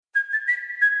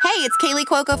Hey, it's Kaylee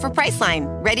Cuoco for Priceline.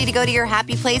 Ready to go to your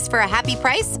happy place for a happy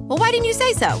price? Well, why didn't you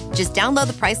say so? Just download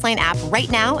the Priceline app right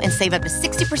now and save up to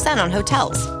 60% on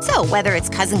hotels. So whether it's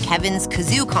Cousin Kevin's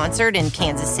Kazoo Concert in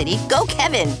Kansas City, go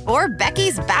Kevin, or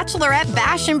Becky's Bachelorette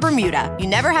Bash in Bermuda, you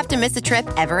never have to miss a trip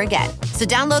ever again. So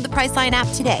download the Priceline app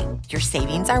today. Your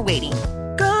savings are waiting.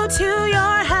 Go to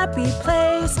your happy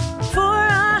place for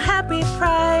a happy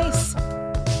price.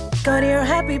 Go to your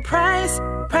happy price,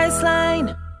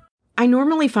 Priceline. I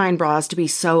normally find bras to be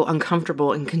so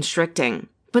uncomfortable and constricting,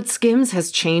 but Skims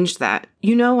has changed that.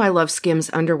 You know I love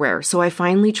Skims underwear, so I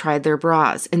finally tried their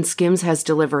bras, and Skims has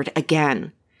delivered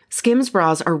again. Skims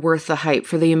bras are worth the hype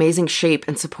for the amazing shape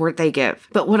and support they give,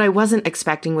 but what I wasn't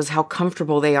expecting was how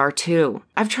comfortable they are too.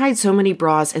 I've tried so many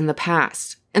bras in the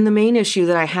past, and the main issue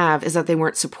that I have is that they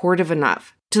weren't supportive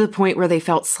enough, to the point where they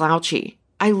felt slouchy.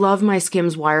 I love my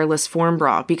Skims wireless form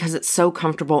bra because it's so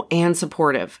comfortable and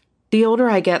supportive. The older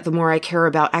I get, the more I care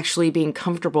about actually being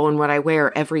comfortable in what I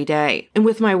wear every day. And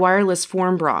with my wireless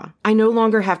form bra, I no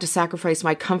longer have to sacrifice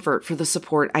my comfort for the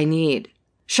support I need.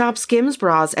 Shop Skims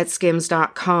bras at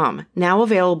skims.com, now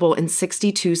available in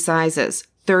 62 sizes,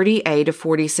 30A to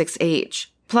 46H.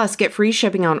 Plus, get free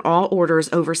shipping on all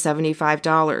orders over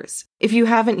 $75. If you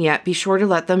haven't yet, be sure to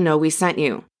let them know we sent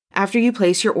you. After you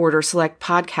place your order, select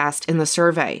podcast in the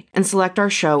survey and select our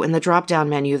show in the drop-down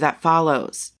menu that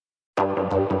follows.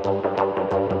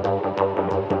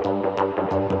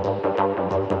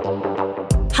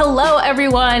 Hello,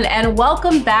 everyone, and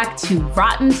welcome back to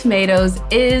Rotten Tomatoes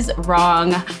is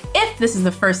Wrong. If this is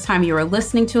the first time you are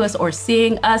listening to us or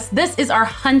seeing us, this is our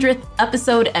 100th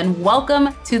episode, and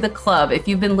welcome to the club. If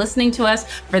you've been listening to us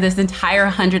for this entire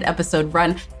 100 episode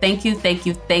run, thank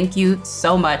you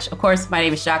so much. Of course, my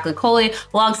name is Jacqueline Coley,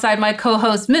 alongside my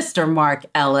co-host, Mr. Mark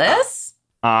Ellis.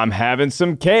 I'm having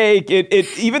some cake. It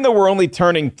even though we're only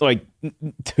turning like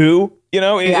 2,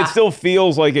 it still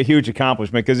feels like a huge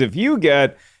accomplishment, because if you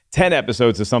get 10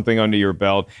 episodes of something under your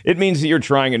belt, it means that you're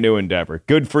trying a new endeavor.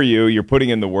 Good for you. You're putting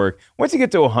in the work. Once you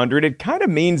get to 100, it kind of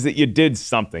means that you did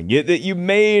something, that you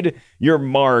made your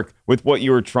mark with what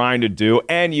you were trying to do,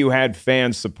 and you had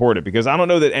fans support it. Because I don't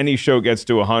know that any show gets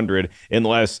to 100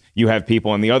 unless you have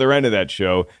people on the other end of that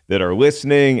show that are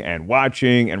listening and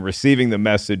watching and receiving the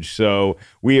message. So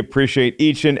we appreciate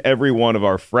each and every one of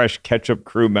our fresh Ketchup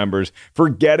Crew members for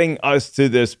getting us to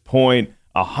this point.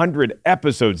 100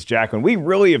 episodes, Jacqueline. We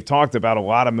really have talked about a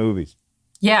lot of movies.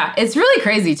 Yeah, it's really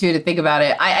crazy, too, to think about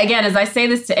it. Again, as I say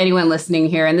this to anyone listening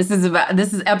here, and this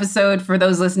is episode for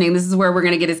those listening, this is where we're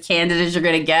going to get as candid as you're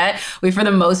going to get. We, for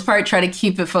the most part, try to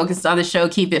keep it focused on the show,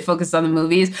 keep it focused on the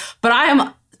movies. But I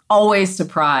am always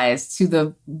surprised to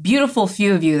the beautiful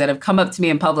few of you that have come up to me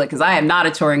in public, because I am not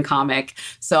a touring comic.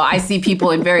 So I see people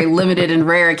in very limited and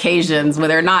rare occasions where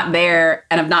they're not there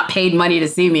and have not paid money to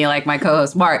see me, like my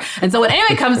co-host Mark. And so when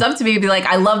anyone comes up to me and be like,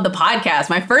 I love the podcast,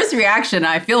 my first reaction,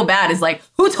 I feel bad, is like,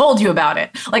 who told you about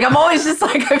it? Like, I'm always just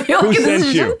like, I feel like this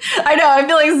is just, I know, I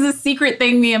feel like this is a secret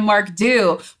thing me and Mark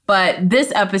do. But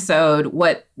this episode,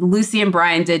 what Lucy and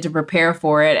Brian did to prepare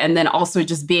for it, and then also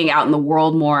just being out in the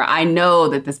world more, I know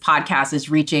that this podcast is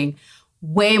reaching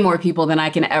way more people than I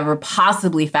can ever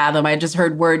possibly fathom. I just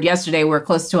heard word yesterday we're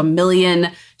close to 1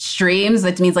 million streams.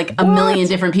 That means like 1 million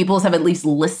different people have at least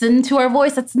listened to our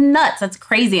voice. That's nuts. That's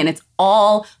crazy. And it's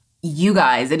all you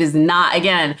guys. It is not,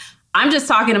 again, I'm just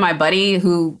talking to my buddy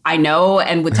who I know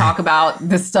and would talk about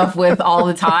this stuff with all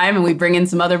the time. And we bring in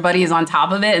some other buddies on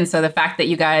top of it. And so the fact that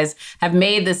you guys have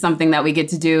made this something that we get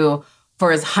to do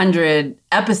for his 100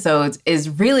 episodes is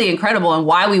really incredible, and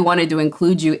why we wanted to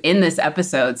include you in this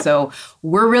episode. So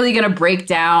we're really going to break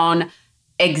down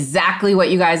exactly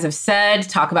what you guys have said,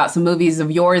 talk about some movies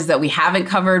of yours that we haven't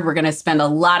covered. We're going to spend a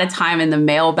lot of time in the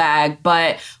mailbag.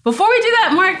 But before we do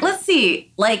that, Mark, let's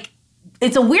see,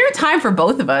 it's a weird time for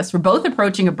both of us. We're both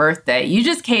approaching a birthday. You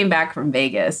just came back from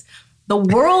Vegas. The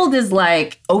world is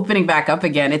opening back up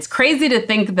again. It's crazy to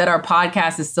think that our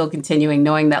podcast is still continuing,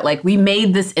 knowing that we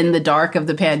made this in the dark of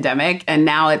the pandemic, and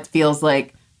now it feels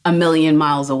like 1 million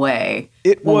miles away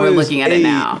we're looking at it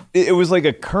now. It was like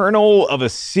a kernel of a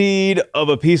seed of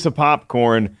a piece of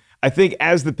popcorn, I think,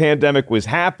 as the pandemic was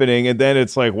happening. And then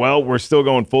it's like, well, we're still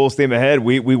going full steam ahead.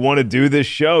 We want to do this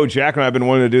show. Jack and I have been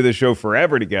wanting to do this show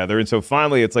forever together. And so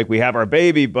finally it's like we have our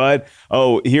baby, but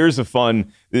here's a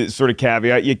fun sort of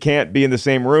caveat, you can't be in the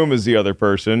same room as the other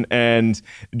person. And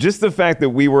just the fact that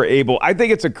we were able, I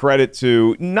think it's a credit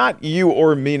to not you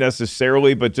or me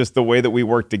necessarily, but just the way that we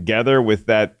work together with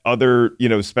that other,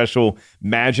 special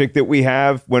magic that we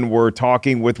have when we're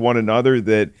talking with one another,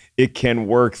 that it can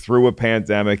work through a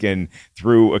pandemic and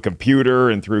through a computer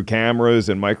and through cameras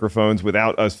and microphones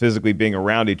without us physically being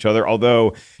around each other.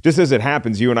 Although, just as it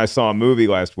happens, you and I saw a movie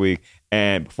last week,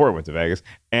 and before I went to Vegas,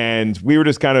 and we were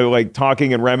just kind of like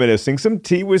talking and reminiscing. Some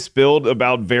tea was spilled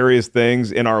about various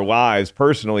things in our lives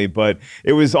personally, but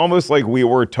it was almost like we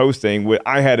were toasting.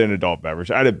 I had an adult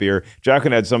beverage. I had a beer.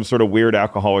 Jacqueline had some sort of weird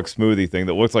alcoholic smoothie thing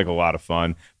that looked like a lot of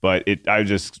fun, but I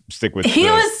just stick with He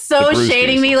was so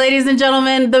shading me, ladies and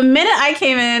gentlemen. The minute I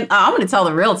came in, I'm going to tell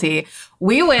the real tea.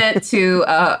 We went to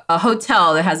a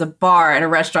hotel that has a bar and a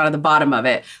restaurant at the bottom of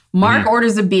it. Mark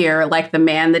orders a beer like the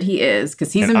man that he is,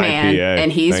 because he's a man IPA.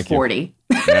 And he's 40.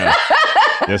 Yeah.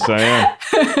 Yes, I am.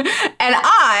 And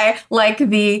I, like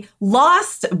the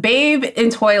lost babe in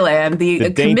Toyland, the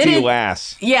dainty committed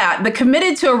lass. Yeah, the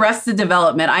committed to Arrested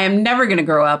Development. I am never going to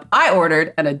grow up. I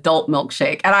ordered an adult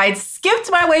milkshake, and I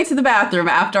skipped my way to the bathroom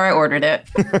after I ordered it.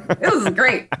 It was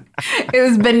great. It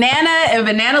was banana and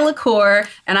banana liqueur,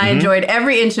 and I enjoyed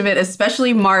every inch of it,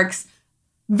 especially Mark's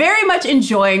very much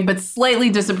enjoying but slightly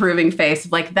disapproving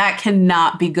face. Like, that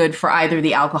cannot be good for either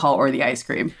the alcohol or the ice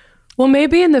cream. Well,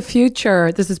 maybe in the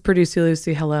future, this is Producer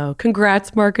Lucy. Hello.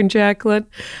 Congrats, Mark and Jacqueline.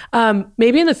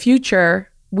 Maybe in the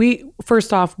future, we,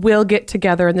 first off, will get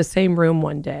together in the same room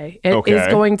one day. It is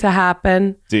going to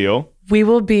happen. Deal. We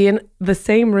will be in the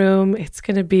same room. It's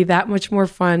going to be that much more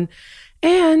fun.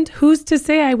 And who's to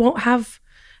say I won't have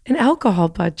an alcohol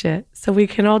budget so we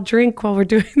can all drink while we're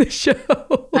doing the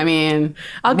show? I mean,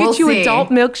 I'll get you adult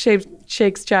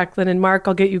milkshakes, Jacqueline, and Mark,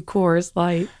 I'll get you Coors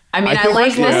Light. I mean,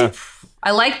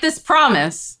 I like this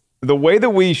promise. The way that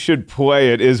we should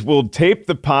play it is we'll tape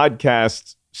the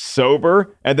podcast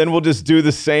sober, and then we'll just do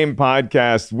the same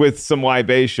podcast with some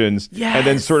libations, and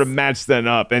then sort of match them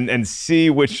up and see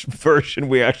which version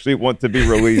we actually want to be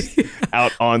released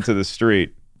out onto the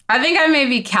street. I think I may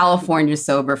be California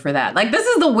sober for that. Like, this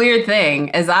is the weird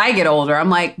thing. As I get older, I'm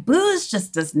like, booze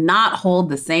just does not hold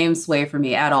the same sway for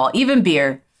me at all. Even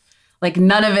beer. Like,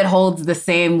 none of it holds the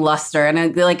same luster. And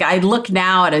I look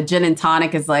now at a gin and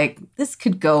tonic as like, this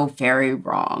could go very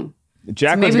wrong.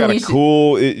 Jacqueline's got a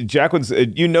cool,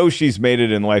 Jacqueline's, she's made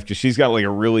it in life because she's got like a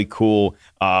really cool,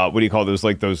 what do you call those?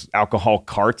 Like those alcohol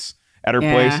carts at her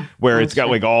place where it's got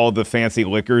like all the fancy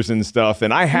liquors and stuff.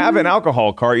 And I have an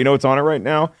alcohol cart. You know what's on it right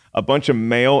now? A bunch of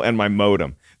mail and my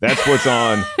modem. That's what's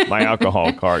on my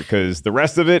alcohol cart, because the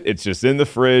rest of it, it's just in the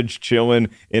fridge, chilling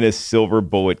in a silver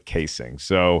bullet casing.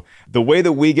 So the way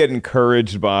that we get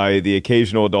encouraged by the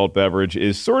occasional adult beverage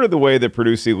is sort of the way that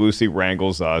Producer Lucy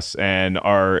wrangles us, and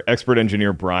our expert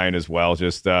engineer, Brian, as well.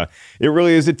 Just it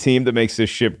really is a team that makes this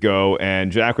ship go.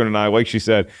 And Jacqueline and I, like she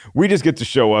said, we just get to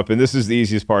show up, and this is the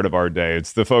easiest part of our day.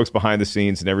 It's the folks behind the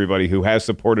scenes and everybody who has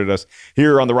supported us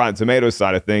here on the Rotten Tomatoes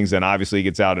side of things, and obviously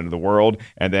gets out into the world.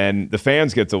 And then the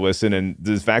fans get to listen, and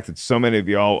the fact that so many of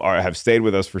y'all have stayed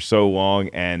with us for so long,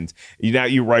 and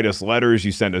you write us letters,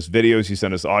 you send us videos, you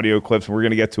send us audio clips, and we're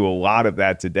going to get to a lot of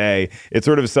that today. It's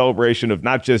sort of a celebration of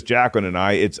not just Jacqueline and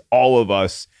I, it's all of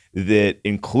us that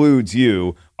includes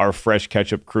you, our Fresh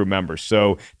Ketchup crew members.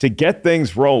 So to get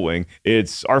things rolling,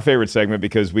 it's our favorite segment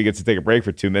because we get to take a break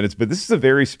for 2 minutes, but this is a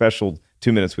very special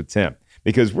 2 minutes with Tim,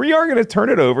 because we are going to turn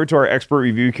it over to our expert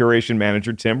review curation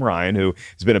manager, Tim Ryan, who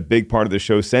has been a big part of the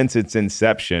show since its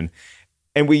inception.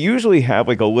 And we usually have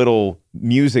like a little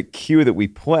music cue that we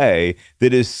play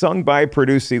that is sung by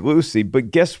Producer Lucy.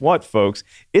 But guess what, folks?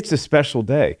 It's a special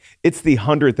day. It's the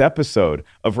 100th episode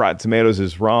of Rotten Tomatoes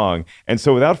is Wrong. And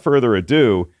so without further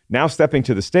ado, now stepping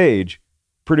to the stage,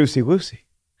 Producer Lucy.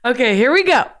 Okay, here we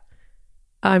go.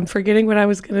 I'm forgetting what I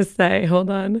was going to say. Hold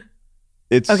on.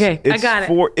 I got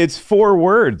it. It's 4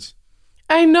 words.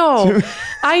 I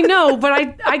know, but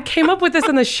I came up with this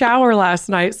in the shower last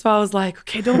night, so I was like,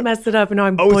 okay, don't mess it up. And now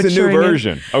I'm butchering it's a new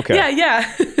version. it. Okay.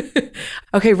 Yeah.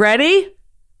 Okay, ready?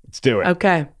 Let's do it.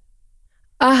 Okay.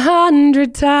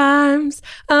 100 times,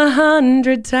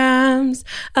 100 times,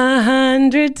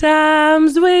 100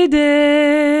 times we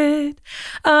did.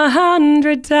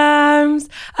 100 times,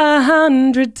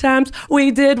 100 times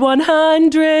we did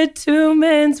 100 2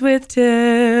 Minutes with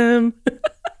Tim.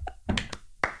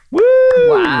 Woo!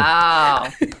 Wow.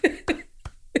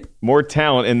 More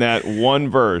talent in that one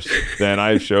verse than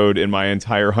I've showed in my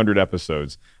entire 100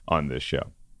 episodes on this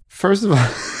show. First of all,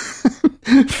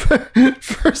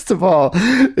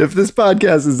 if this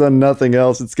podcast has done nothing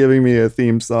else, it's giving me a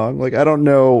theme song. Like, I don't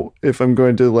know if I'm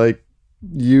going to like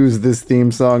use this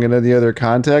theme song in any other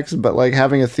context, but like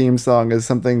having a theme song is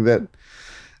something that,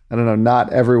 I don't know,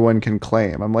 not everyone can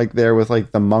claim. I'm like there with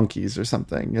like the Monkees or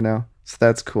something, you know? So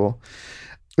that's cool.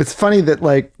 It's funny that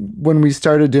like when we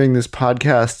started doing this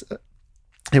podcast,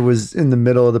 it was in the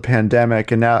middle of the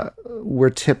pandemic, and now we're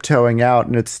tiptoeing out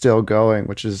and it's still going,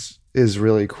 which is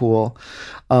really cool.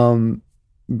 You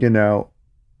know,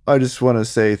 I just want to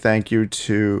say thank you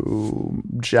to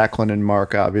Jacqueline and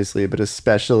Mark, obviously, but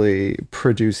especially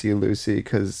Producy Lucy,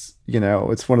 because, you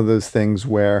know, it's one of those things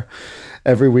where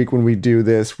every week when we do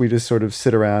this, we just sort of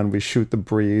sit around, we shoot the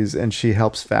breeze, and she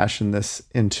helps fashion this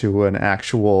into an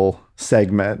actual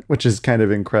segment, which is kind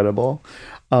of incredible.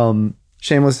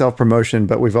 Shameless self-promotion,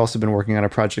 but we've also been working on a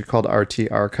project called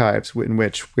RT Archives, in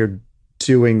which we're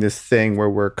doing this thing where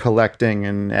we're collecting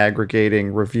and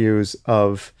aggregating reviews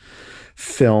of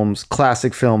films,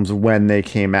 classic films, when they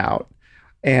came out.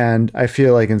 And I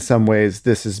feel like in some ways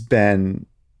this has been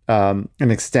an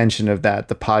extension of that,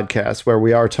 the podcast, where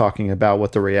we are talking about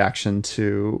what the reaction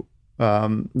to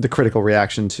the critical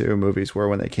reaction to movies were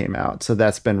when they came out. So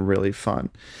that's been really fun.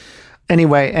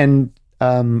 Anyway, and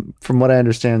from what I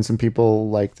understand, some people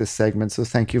like this segment, so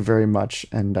thank you very much,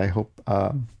 and I hope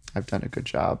I've done a good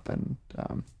job, and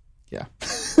yeah.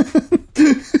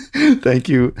 Thank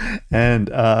you, and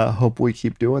hope we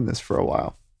keep doing this for a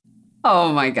while.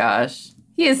 Oh my gosh.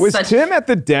 Was Tim at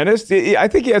the dentist? I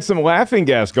think he had some laughing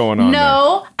gas going on.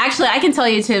 No, actually, I can tell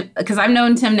you, Tim, because I've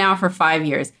known Tim now for 5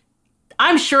 years.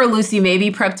 I'm sure Lucy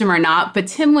maybe prepped him or not, but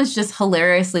Tim was just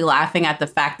hilariously laughing at the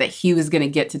fact that he was going to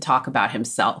get to talk about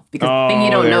himself. Because the thing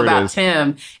you don't know about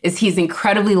Tim is he's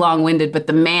incredibly long-winded, but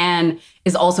the man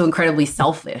is also incredibly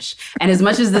selfish. And as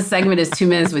much as this segment is 2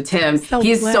 minutes with Tim, he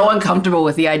is so uncomfortable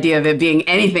with the idea of it being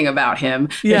anything about him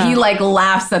that he like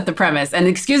laughs at the premise. And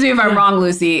excuse me if I'm wrong,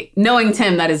 Lucy, knowing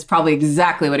Tim, that is probably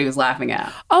exactly what he was laughing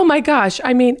at. Oh my gosh.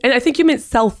 I mean, and I think you meant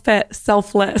selfless.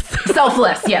 Selfless.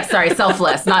 Yes. Sorry.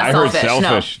 Selfless, not I selfish. Heard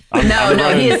selfish.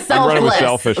 No, he is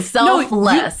selfless.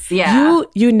 Selfless. No,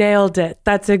 you nailed it.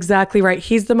 That's exactly right.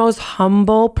 He's the most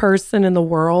humble person in the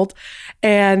world.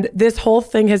 And this whole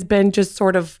thing has been just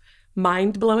sort of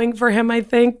mind-blowing for him, I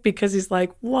think, because he's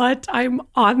like, what? I'm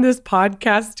on this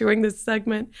podcast doing this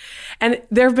segment. And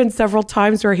there have been several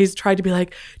times where he's tried to be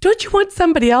like, don't you want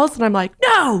somebody else? And I'm like,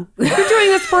 no, you're doing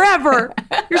this forever.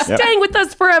 You're staying with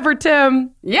us forever,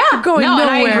 Tim. Yeah. You're going nowhere. And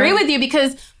I agree with you,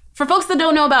 because for folks that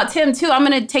don't know about Tim, too, I'm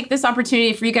going to take this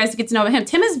opportunity for you guys to get to know him.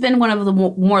 Tim has been one of the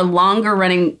more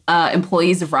longer-running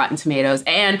employees of Rotten Tomatoes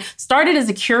and started as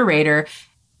a curator,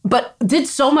 but did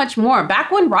so much more. Back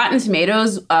when Rotten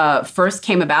Tomatoes first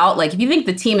came about, like if you think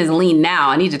the team is lean now,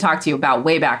 I need to talk to you about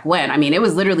way back when. I mean, it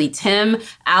was literally Tim,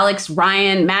 Alex,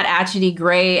 Ryan, Matt Atchity,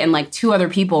 Gray, and like 2 other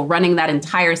people running that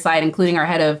entire site, including our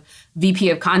head of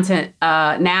VP of content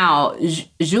now,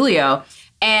 Julio.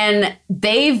 And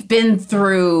they've been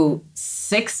through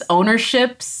 6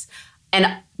 ownerships,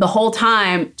 and the whole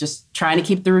time just trying to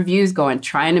keep the reviews going,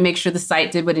 trying to make sure the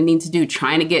site did what it needed to do,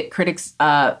 trying to get critics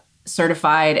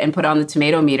certified and put on the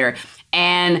tomato meter.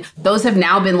 And those have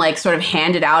now been like sort of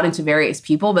handed out into various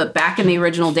people. But back in the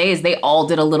original days, they all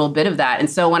did a little bit of that. And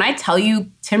so when I tell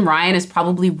you Tim Ryan has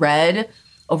probably read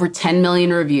over 10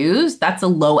 million reviews, that's a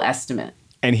low estimate.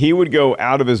 And he would go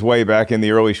out of his way back in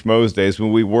the early Schmoes days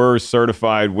when we were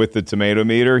certified with the tomato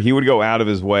meter. He would go out of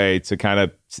his way to kind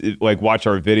of like watch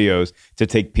our videos, to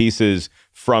take pieces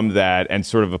from that and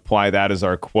sort of apply that as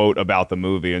our quote about the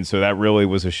movie. And so that really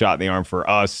was a shot in the arm for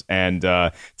us. And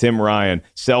Tim Ryan,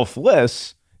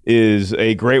 selfless is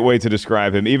a great way to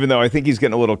describe him, even though I think he's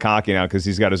getting a little cocky now because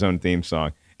he's got his own theme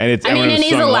song. And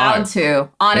he's allowed to,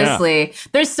 honestly. Yeah.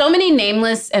 There's so many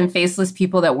nameless and faceless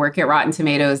people that work at Rotten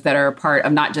Tomatoes that are a part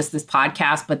of not just this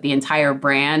podcast, but the entire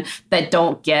brand that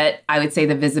don't get, I would say,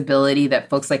 the visibility that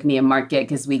folks like me and Mark get,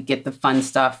 because we get the fun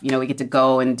stuff. You know, we get to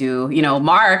go and do,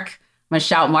 Mark, I'm going to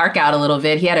shout Mark out a little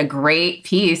bit. He had a great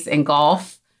piece in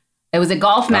Golf. It was a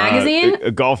Golf Magazine? A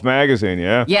Golf Magazine,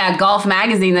 yeah. Yeah, Golf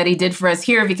Magazine that he did for us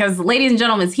here, because, ladies and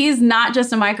gentlemen, he's not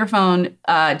just a microphone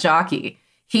jockey.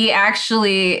 He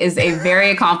actually is a very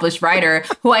accomplished writer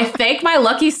who, I thank my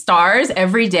lucky stars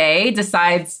every day,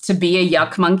 decides to be a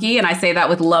yuck monkey. And I say that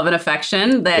with love and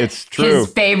affection, that it's true.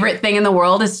 His favorite thing in the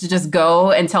world is to just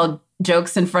go and tell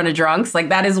jokes in front of drunks. Like,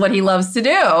 that is what he loves to do.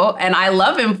 And I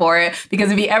love him for it,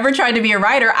 because if he ever tried to be a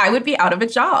writer, I would be out of a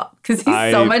job, because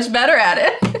he's so much better at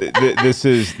it. This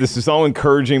is all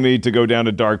encouraging me to go down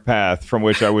a dark path from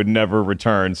which I would never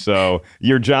return. So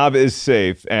your job is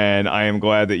safe, and I am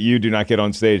glad that you do not get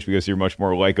on stage, because you're much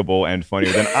more likable and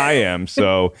funnier than I am.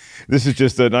 So this is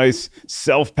just a nice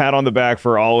self-pat on the back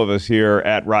for all of us here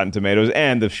at Rotten Tomatoes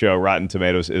and the show Rotten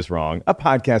Tomatoes is Wrong, a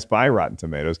podcast by Rotten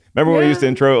Tomatoes. Remember when we used to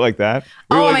intro it like that?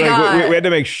 My God. We had to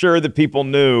make sure that people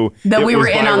knew that we were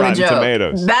in on the joke.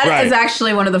 Tomatoes. That is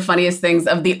actually one of the funniest things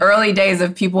of the early days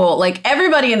of people. Like,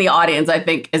 everybody in the audience, I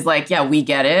think, is like, yeah, we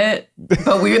get it.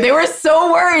 But they were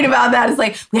so worried about that. It's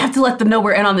like, we have to let them know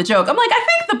we're in on the joke. I'm like, I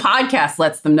think the podcast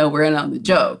lets them know we're in on the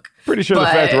joke. Pretty sure the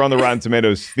fact we're on the Rotten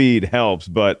Tomatoes feed helps.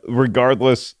 But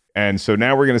regardless, and so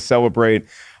now we're going to celebrate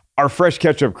our Fresh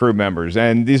Ketchup crew members.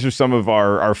 And these are some of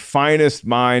our finest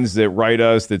minds that write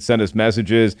us, that send us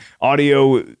messages,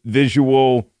 audio,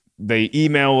 visual. They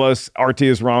email us,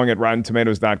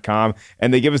 rtiswrong@rottentomatoes.com,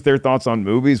 and they give us their thoughts on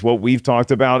movies, what we've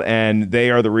talked about, and they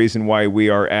are the reason why we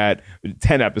are at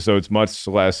 10 episodes, much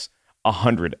less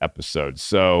 100 episodes.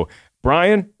 So,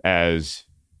 Brian, as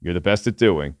you're the best at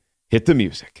doing, hit the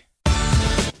music.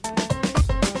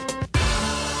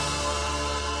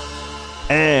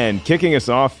 And kicking us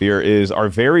off here is our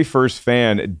very first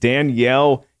fan,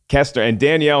 Danielle Kestner. And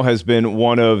Danielle has been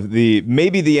one of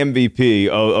maybe the MVP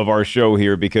of our show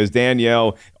here, because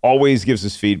Danielle always gives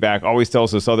us feedback, always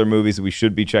tells us other movies that we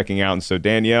should be checking out. And so,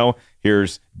 Danielle,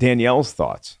 here's Danielle's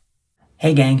thoughts.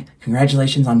 Hey gang,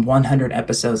 congratulations on 100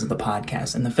 episodes of the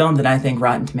podcast, and the film that I think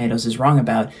Rotten Tomatoes is wrong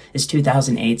about is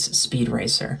 2008's Speed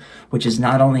Racer, which is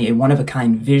not only a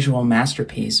one-of-a-kind visual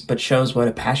masterpiece, but shows what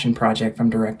a passion project from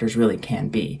directors really can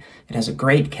be. It has a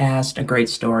great cast, a great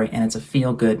story, and it's a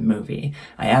feel-good movie.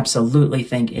 I absolutely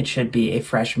think it should be a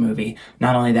fresh movie,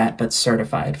 not only that, but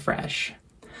certified fresh.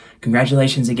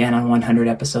 Congratulations again on 100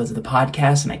 episodes of the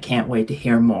podcast, and I can't wait to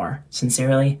hear more.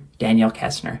 Sincerely, Danielle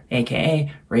Kestner,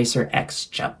 a.k.a. Racer X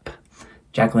Jump.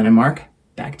 Jacqueline and Mark,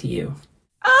 back to you.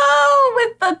 Oh,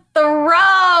 with the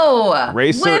throw.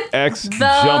 Racer X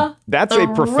Jump. That's a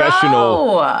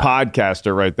professional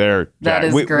podcaster right there, Jack. That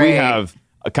is great. We have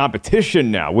a competition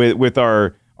now with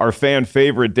our fan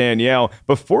favorite, Danielle.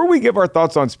 Before we give our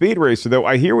thoughts on Speed Racer, though,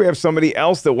 I hear we have somebody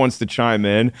else that wants to chime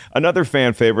in. Another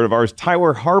fan favorite of ours,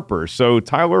 Tyler Harper. So,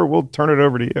 Tyler, we'll turn it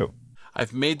over to you.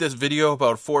 I've made this video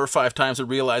about 4 or 5 times and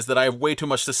realized that I have way too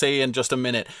much to say in just a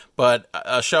minute. But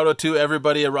a shout out to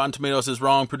everybody at Rotten Tomatoes is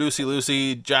Wrong. Producy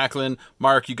Lucy, Jacqueline,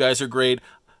 Mark, you guys are great.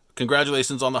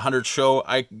 Congratulations on the 100th show.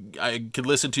 I could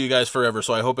listen to you guys forever,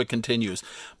 so I hope it continues.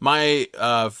 My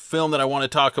film that I want to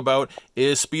talk about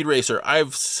is Speed Racer.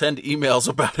 I've sent emails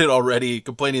about it already,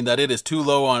 complaining that it is too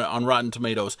low on Rotten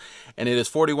Tomatoes, and it is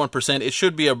 41%. It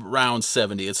should be around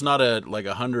 70. It's not like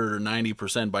 100 or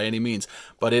 90% by any means,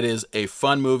 but it is a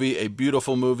fun movie, a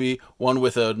beautiful movie, one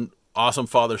with an awesome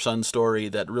father-son story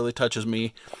that really touches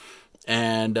me,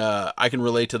 and I can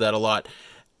relate to that a lot.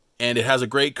 And it has a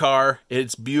great car.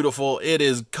 It's beautiful. It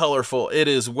is colorful. It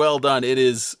is well done. It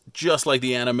is just like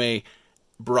the anime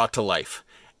brought to life.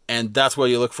 And that's what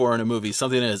you look for in a movie.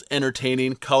 Something that is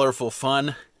entertaining, colorful,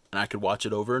 fun. And I could watch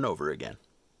it over and over again.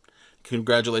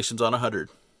 Congratulations on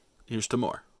 100. Here's to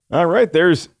more. All right.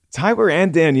 There's Tyler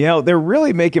and Danielle. They're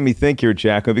really making me think here,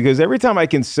 Jacqueline, because every time I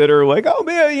consider, like, oh,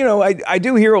 man, I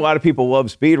do hear a lot of people love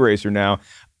Speed Racer now.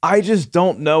 I just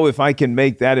don't know if I can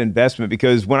make that investment,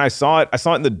 because when I saw it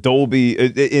in the Dolby,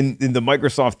 in the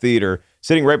Microsoft Theater.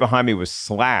 Sitting right behind me was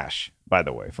Slash, by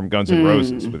the way, from Guns N'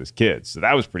 Roses with his kids. So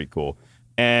that was pretty cool.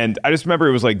 And I just remember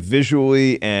it was like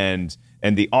visually and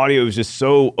the audio was just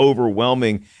so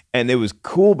overwhelming, and it was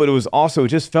cool, but it was also, it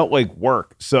just felt like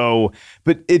work. So,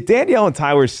 but if Danielle and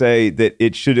Tyler say that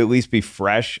it should at least be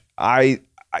fresh, I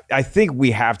think we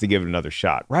have to give it another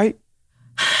shot, right?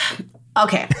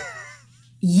 Okay.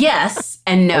 Yes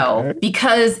and no,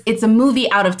 because it's a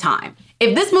movie out of time.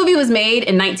 If this movie was made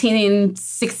in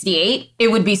 1968,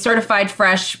 it would be certified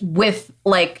fresh with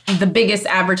like the biggest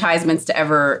advertisements to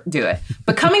ever do it.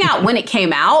 But coming out when it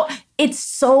came out, it's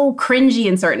so cringy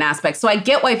in certain aspects. So I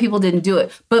get why people didn't do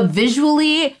it. But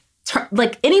visually,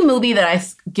 like any movie that I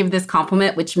give this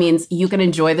compliment, which means you can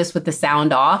enjoy this with the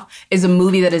sound off, is a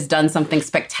movie that has done something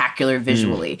spectacular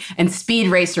visually. And Speed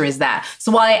Racer is that.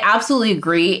 So while I absolutely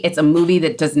agree it's a movie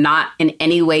that does not in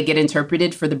any way get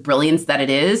interpreted for the brilliance that it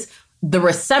is, the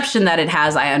reception that it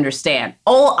has, I understand.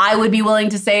 All I would be willing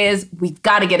to say is we've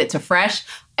got to get it to fresh.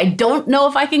 I don't know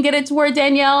if I can get it to where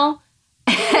Danielle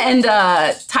and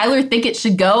Tyler think it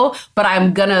should go, but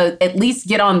I'm going to at least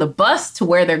get on the bus to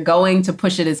where they're going to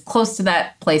push it as close to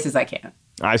that place as I can.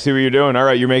 I see what you're doing. All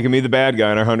right, you're making me the bad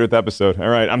guy in our 100th episode. All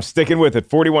right, I'm sticking with it.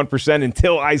 41%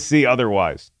 until I see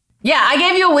otherwise. Yeah, I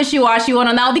gave you a wishy-washy one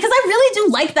on that one because I really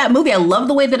do like that movie. I love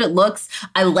the way that it looks.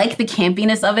 I like the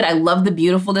campiness of it. I love the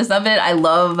beautifulness of it. I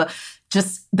love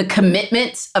just the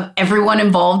commitment of everyone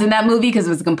involved in that movie because it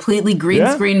was a completely green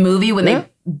screen movie when they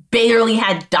barely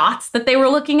had dots that they were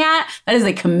looking at. That is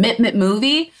a commitment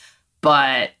movie,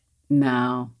 but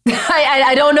no.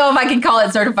 I don't know if I can call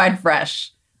it certified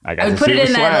fresh. I would put it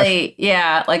in that,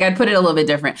 I'd put it a little bit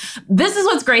different. This is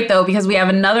what's great, though, because we have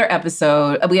another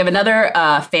episode. We have another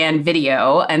fan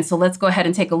video. And so let's go ahead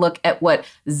and take a look at what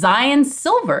Zion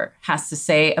Silver has to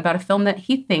say about a film that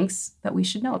he thinks that we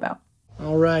should know about.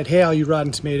 All right. Hey, all you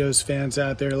Rotten Tomatoes fans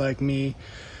out there like me.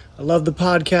 I love the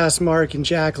podcast, Mark and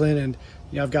Jacqueline. And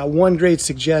I've got one great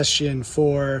suggestion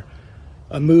for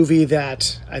a movie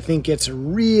that I think gets a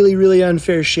really, really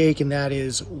unfair shake, and that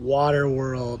is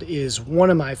Waterworld. Is one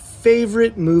of my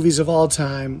favorite movies of all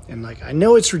time, and I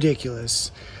know it's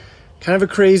ridiculous. Kind of a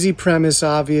crazy premise,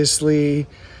 obviously.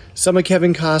 Some of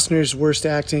Kevin Costner's worst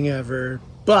acting ever,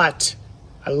 but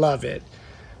I love it.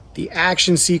 The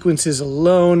action sequences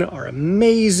alone are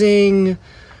amazing.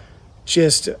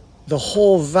 Just the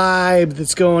whole vibe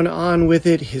that's going on with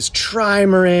it, his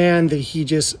trimaran that he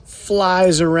just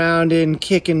flies around in,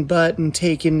 kicking butt and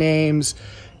taking names.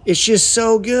 It's just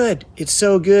so good. It's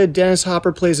so good. Dennis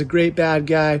Hopper plays a great bad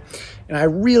guy. And I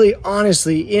really,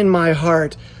 honestly, in my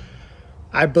heart,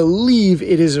 I believe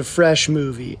it is a fresh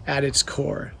movie at its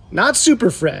core. Not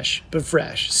super fresh, but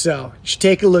fresh. So you should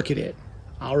take a look at it.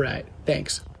 All right.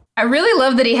 Thanks. I really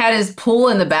love that he had his pool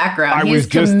in the background. He's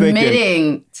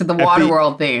committing to the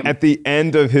Waterworld theme. At the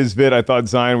end of his vid, I thought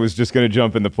Zion was just going to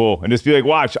jump in the pool and just be like,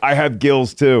 watch, I have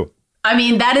gills too. I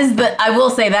mean, I will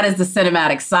say that is the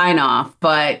cinematic sign off,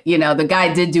 but the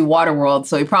guy did do Waterworld,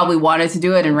 so he probably wanted to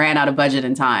do it and ran out of budget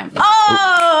and time.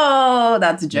 Oh,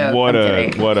 that's a joke. What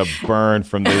a burn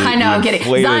from the I know, I'm kidding.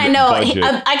 Zion, budget.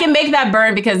 I can make that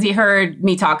burn because he heard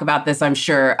me talk about this, I'm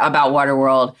sure, about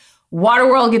Waterworld.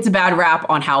 Waterworld gets a bad rap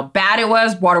on how bad it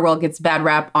was. Waterworld gets a bad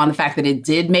rap on the fact that it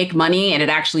did make money and it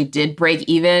actually did break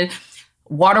even.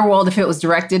 Waterworld, if it was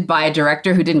directed by a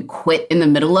director who didn't quit in the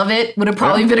middle of it, would have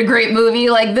probably been a great movie.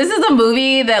 This is a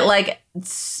movie that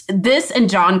this and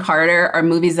John Carter are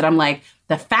movies that I'm like,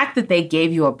 the fact that they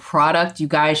gave you a product, you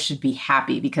guys should be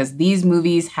happy because these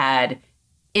movies had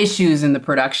issues in the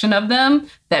production of them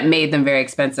that made them very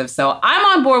expensive. So I'm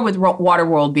on board with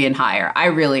Waterworld being higher. I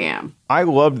really am. I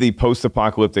love the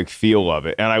post-apocalyptic feel of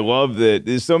it. And I love that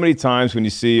there's so many times when you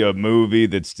see a movie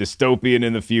that's dystopian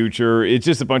in the future, it's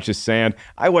just a bunch of sand.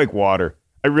 I like water.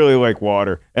 I really like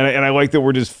water. And I like that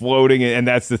we're just floating and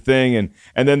that's the thing.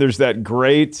 And then there's that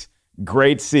great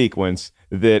sequence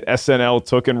that SNL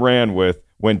took and ran with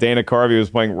when Dana Carvey was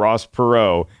playing Ross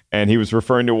Perot and he was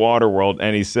referring to Waterworld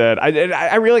and he said,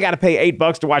 I really got to pay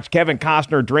 $8 to watch Kevin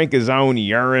Costner drink his own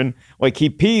urine. He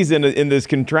pees in this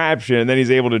contraption and then he's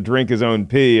able to drink his own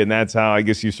pee. And that's how I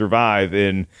guess you survive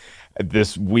in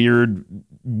this weird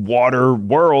water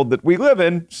world that we live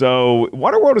in. So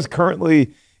Waterworld is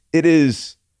currently, it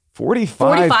is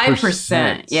 45%.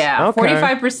 45%. Yeah. Okay.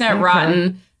 45%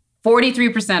 Rotten,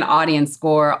 43% audience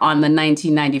score on the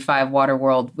 1995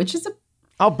 Waterworld, which is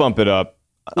I'll bump it up.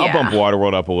 I'll bump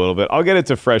Waterworld up a little bit. I'll get it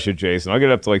to fresh adjacent. I'll get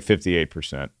it up to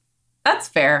 58%. That's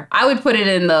fair. I would put it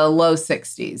in the low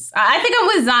 60s. I think I'm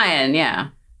with Zion, yeah.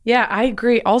 Yeah, I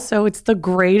agree. Also, it's the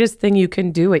greatest thing you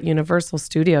can do at Universal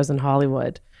Studios in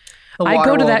Hollywood. I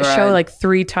go to that show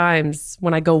 3 times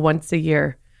when I go once a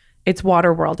year. It's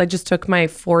Waterworld. I just took my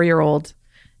 4-year-old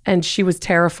and she was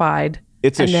terrified.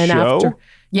 It's a show?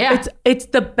 Yeah. It's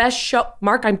the best show.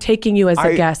 Mark, I'm taking you as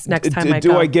a guest next time I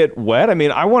go. Do I get wet? I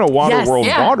mean, I want a Waterworld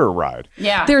water ride.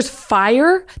 Yeah. There's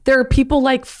fire. There are people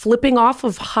flipping off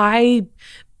of high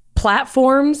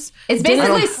platforms. It's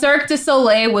basically Cirque du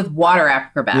Soleil with water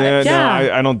acrobatics. Yeah.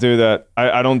 No, I don't do that.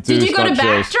 I don't do Did you go to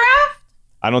Backdraft?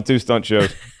 I don't do stunt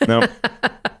shows. No.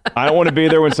 I don't want to be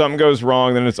there when something goes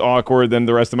wrong, then it's awkward, then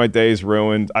the rest of my day is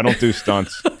ruined. I don't do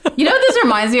stunts. You know what this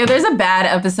reminds me of? There's a bad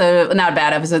episode, not a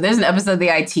bad episode. There's an episode of The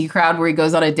IT Crowd where he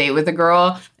goes on a date with a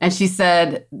girl and she's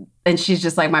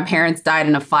just like, my parents died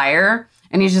in a fire.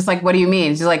 And he's just like, what do you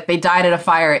mean? She's like, they died at a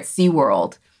fire at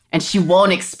SeaWorld. And she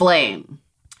won't explain.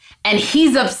 And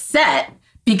he's upset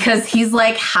because he's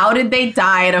like, how did they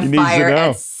die at a fire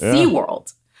at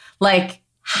SeaWorld?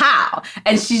 How?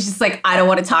 And she's just like, I don't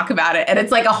want to talk about it. And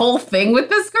it's a whole thing with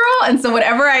this girl. And so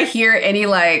whenever I hear any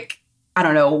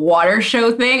water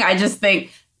show thing, I just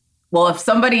think, well, if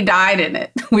somebody died in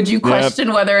it, would you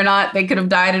question whether or not they could have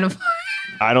died in a fire?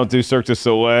 I don't do Cirque du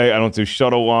Soleil. I don't do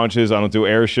shuttle launches. I don't do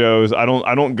air shows. I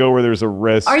don't go where there's a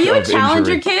risk. Are you a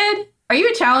Challenger injury. kid? Are you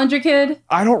a Challenger kid?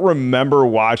 I don't remember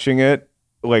watching it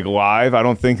like live. I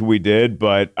don't think we did,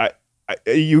 but I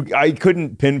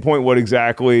couldn't pinpoint what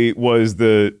exactly was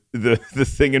the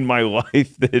thing in my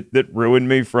life that ruined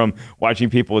me from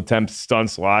watching people attempt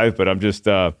stunts live. But I'm just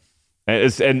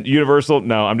and Universal.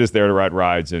 No, I'm just there to ride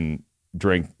rides and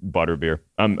drink butterbeer.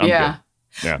 I'm good. Yeah.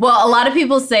 Well, a lot of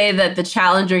people say that the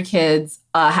Challenger kids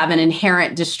have an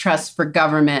inherent distrust for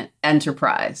government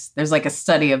enterprise. There's like a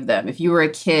study of them. If you were a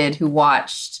kid who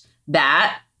watched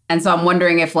that. And so I'm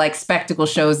wondering if like spectacle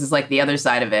shows is like the other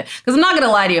side of it. Because I'm not going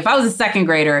to lie to you. If I was a second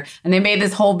grader and they made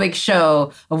this whole big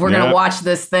show of we're going to watch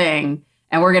this thing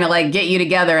and we're going to like get you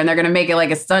together and they're going to make it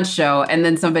like a stunt show and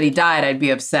then somebody died, I'd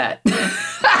be upset.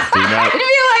 I'd be like,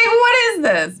 what is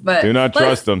this? But do not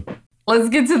trust them. Let's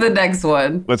get to the next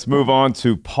one. Let's move on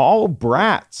to Paul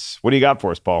Bratz. What do you got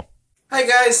for us, Paul? Hi,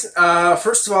 guys.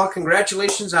 First of all,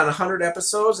 congratulations on 100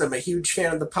 episodes. I'm a huge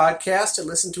fan of the podcast. I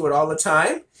listen to it all the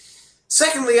time.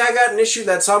 Secondly, I got an issue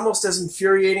that's almost as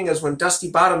infuriating as when Dusty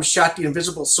Bottoms shot the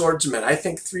Invisible Swordsman. I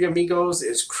think Three Amigos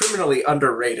is criminally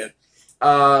underrated.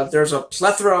 There's a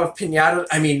plethora of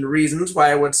reasons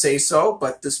why I would say so,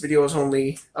 but this video is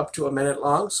only up to a minute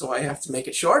long, so I have to make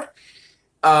it short.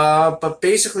 But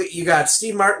basically, you got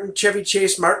Steve Martin, Chevy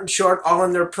Chase, Martin Short, all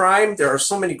in their prime. There are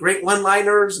so many great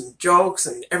one-liners and jokes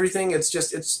and everything. It's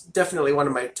definitely one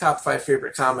of my top 5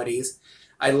 favorite comedies.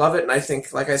 I love it, and I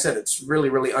think, like I said, it's really,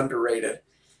 really underrated.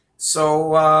 So,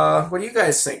 what do you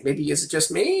guys think? Maybe is it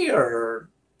just me, or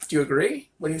do you agree?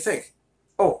 What do you think?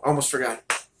 Oh, almost forgot.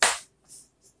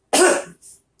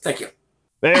 Thank you.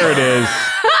 There it is.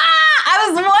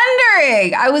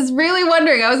 I was really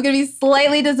wondering. I was going to be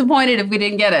slightly disappointed if we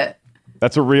didn't get it.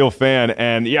 That's a real fan.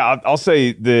 And yeah, I'll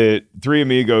say the Three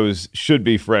Amigos should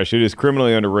be fresh. It is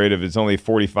criminally underrated. It's only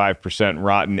 45%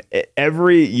 rotten.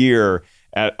 Every year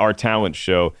at our talent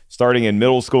show, starting in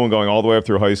middle school and going all the way up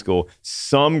through high school,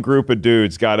 some group of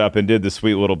dudes got up and did the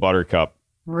Sweet Little Buttercup.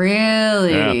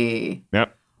 Really? Yeah.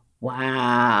 Yep.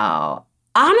 Wow.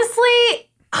 Honestly,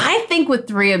 I think with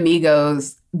Three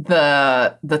Amigos,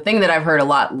 the thing that I've heard a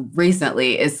lot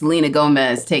recently is Selena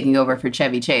Gomez taking over for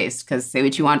Chevy Chase, because say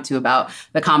what you want to about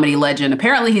the comedy legend.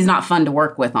 Apparently he's not fun to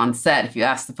work with on set if you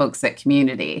ask the folks at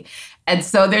Community. And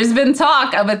so there's been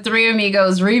talk of a Three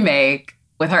Amigos remake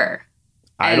with her.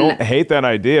 I don't hate that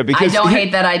idea. Because I don't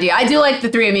hate that idea. I do like the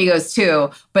Three Amigos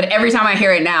too, but every time I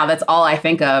hear it now, that's all I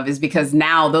think of is because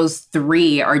now those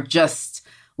three are just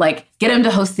like, get them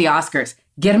to host the Oscars.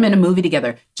 Get them in a movie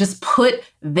together. Just put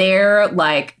their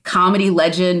like comedy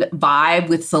legend vibe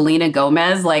with Selena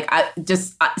Gomez. Like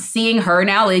seeing her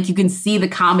now, like you can see the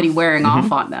comedy wearing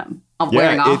off on them.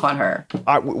 Wearing off on her.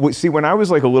 See, when I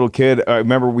was like a little kid, I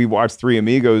remember we watched Three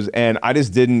Amigos and I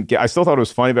just didn't get, I still thought it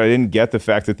was funny, but I didn't get the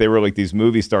fact that they were like these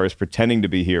movie stars pretending to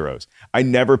be heroes. I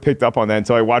never picked up on that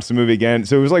until I watched the movie again.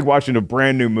 So it was like watching a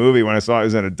brand new movie when I saw it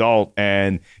as an adult.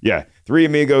 And yeah, Three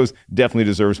Amigos definitely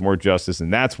deserves more justice.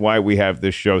 And that's why we have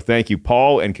this show. Thank you,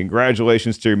 Paul. And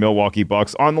congratulations to your Milwaukee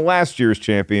Bucks on the last year's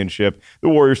championship. The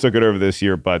Warriors took it over this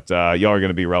year, but y'all are going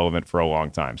to be relevant for a long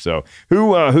time. So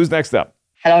who's next up?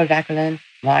 Hello, Jacqueline,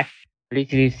 Mark,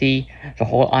 Lucy, the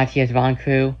whole RTS Ron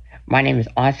crew. My name is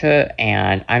Arthur,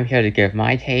 and I'm here to give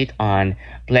my take on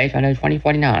Blade Runner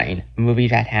 2049, a movie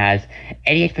that has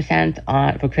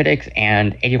 88% for critics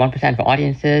and 81% for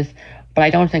audiences, but I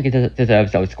don't think it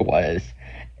deserves those scores.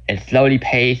 It's slowly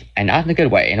paced, and not in a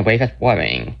good way, in a way that's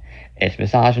boring. It's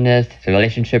misogynist, the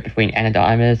relationship between Ana de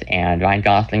Armas and Ryan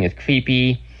Gosling is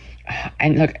creepy.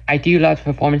 And look, I do love the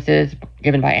performances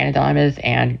given by Ana de Armas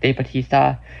and Dave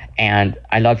Bautista, and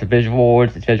I love the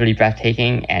visuals. It's visually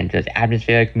breathtaking, and this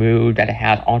atmospheric mood that it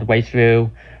has all the way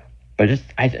through. But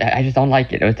I just don't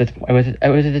like it. It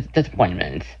was a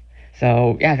disappointment.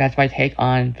 So yeah, that's my take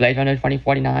on Blade Runner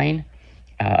 2049.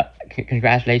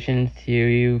 Congratulations to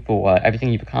you for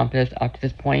everything you've accomplished up to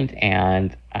this point,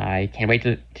 and I can't wait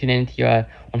to tune into your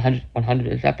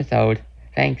 100th episode.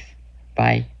 Thanks.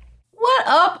 Bye. What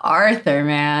up, Arthur,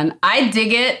 man? I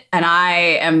dig it, and I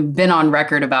am been on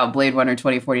record about Blade Runner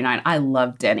 2049. I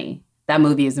love Denny. That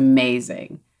movie is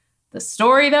amazing. The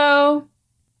story, though,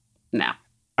 no.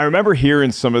 I remember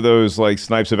hearing some of those like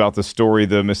snipes about the story,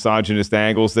 the misogynist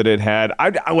angles that it had.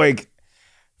 I like,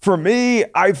 for me,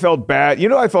 I felt bad. You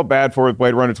know, I felt bad for with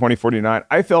Blade Runner 2049.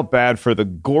 I felt bad for the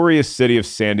glorious city of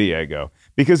San Diego,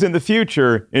 because in the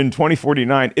future, in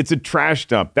 2049, it's a trash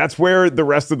dump. That's where the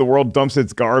rest of the world dumps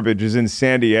its garbage, is in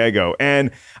San Diego.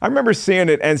 And I remember seeing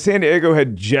it, and San Diego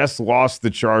had just lost the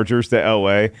Chargers to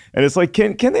LA. And it's like,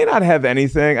 can they not have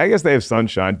anything? I guess they have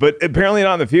sunshine, but apparently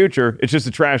not in the future. It's just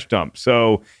a trash dump.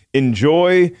 So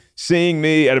enjoy seeing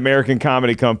me at American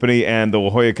Comedy Company and the La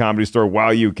Jolla Comedy Store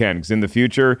while you can, because in the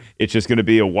future, it's just going to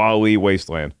be a Wall-E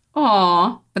wasteland.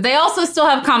 Aw. But they also still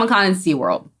have Comic-Con and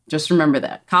SeaWorld. Just remember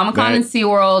that. Comic-Con and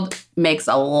SeaWorld makes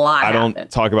a lot happen. I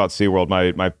don't talk about SeaWorld.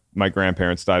 My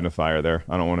grandparents died in a fire there.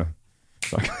 I don't want to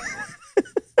talk.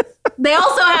 They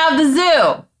also have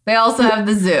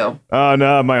the zoo. Oh,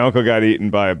 no. My uncle got eaten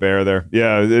by a bear there.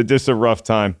 Yeah, it's just a rough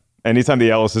time. Anytime the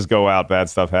Ellises go out, bad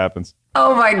stuff happens.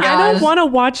 Oh my gosh. I don't want to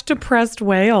watch depressed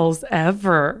whales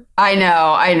ever. I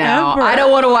know. Ever. I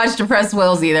don't want to watch depressed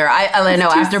whales either. I know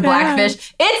after sad.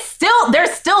 Blackfish,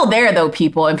 they're still there though,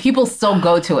 people, and people still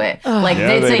go to it.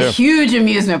 It's a huge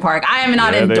amusement park. I am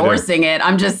not endorsing it.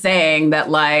 I'm just saying that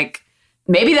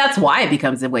maybe that's why it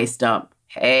becomes a waste dump.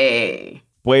 Hey.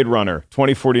 Blade Runner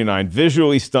 2049,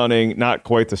 visually stunning, not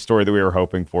quite the story that we were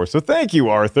hoping for. So thank you,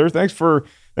 Arthur. Thanks for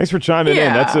chiming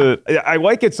in. I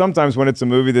like it sometimes when it's a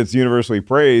movie that's universally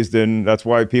praised, and that's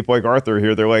why people like Arthur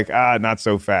here, they're like, not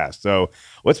so fast. So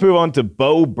let's move on to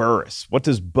Bo Burris. What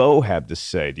does Bo have to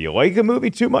say? Do you like a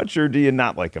movie too much, or do you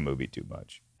not like a movie too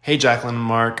much? Hey, Jacqueline and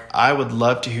Mark. I would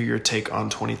love to hear your take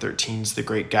on 2013's The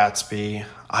Great Gatsby.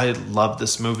 I love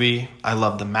this movie. I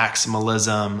love the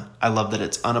maximalism. I love that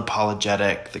it's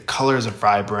unapologetic. The colors are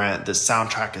vibrant. The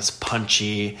soundtrack is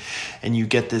punchy. And you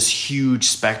get this huge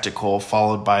spectacle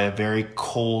followed by a very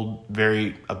cold,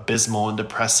 very abysmal and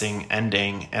depressing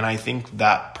ending. And I think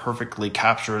that perfectly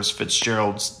captures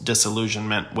Fitzgerald's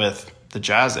disillusionment with the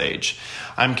jazz age.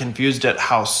 I'm confused at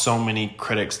how so many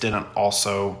critics didn't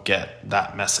also get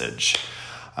that message.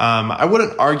 I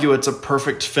wouldn't argue it's a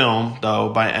perfect film, though,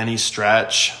 by any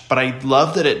stretch, but I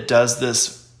love that it does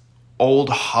this old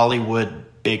Hollywood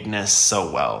bigness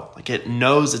so well. It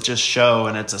knows it's a show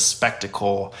and it's a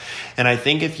spectacle. And I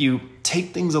think if you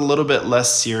take things a little bit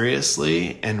less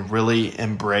seriously and really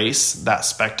embrace that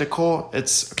spectacle,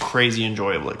 it's a crazy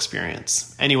enjoyable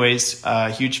experience. Anyways,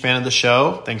 huge fan of the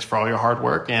show. Thanks for all your hard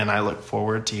work, and I look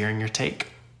forward to hearing your take.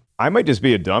 I might just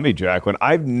be a dummy, Jacqueline.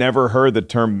 I've never heard the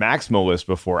term maximalist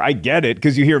before. I get it,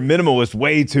 because you hear minimalist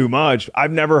way too much.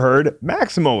 I've never heard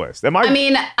maximalist.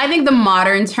 I think the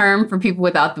modern term for people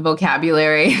without the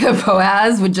vocabulary that Bo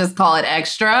has would just call it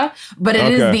extra, but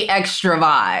it is the extra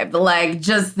vibe.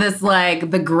 Just this,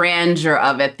 the grandeur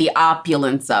of it, the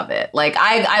opulence of it.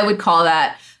 I would call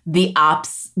that the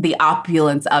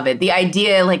opulence of it. The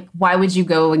idea, why would you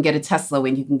go and get a Tesla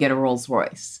when you can get a Rolls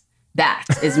Royce? That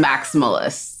is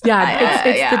maximalist.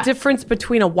 It's the difference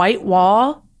between a white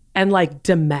wall and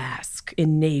Damask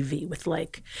in Navy with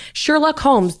Sherlock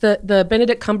Holmes, the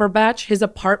Benedict Cumberbatch, his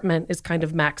apartment is kind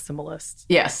of maximalist.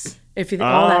 Yes. If you think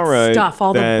all that stuff,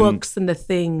 the books and the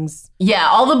things. Yeah,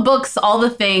 all the books, all the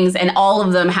things, and all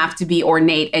of them have to be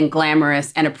ornate and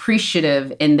glamorous and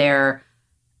appreciative in their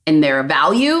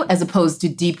value as opposed to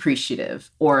depreciative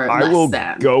or less than.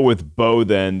 I will go with Bo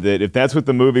then, that if that's what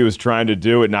the movie was trying to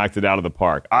do, it knocked it out of the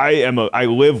park. I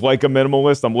live like a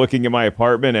minimalist. I'm looking at my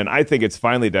apartment and I think it's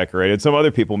finely decorated. Some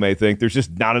other people may think there's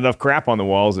just not enough crap on the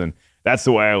walls, and that's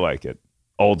the way I like it.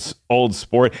 Old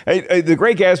sport. Hey, The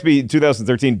Great Gatsby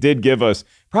 2013 did give us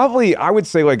probably, I would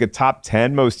say, a top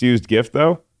 10 most used gift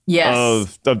though. Yes.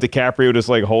 Of DiCaprio just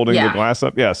holding the glass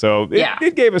up. Yeah. So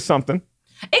it gave us something.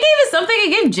 It gave us something.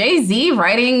 It gave Jay-Z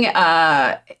writing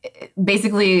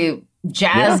basically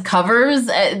jazz covers.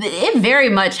 It very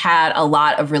much had a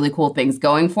lot of really cool things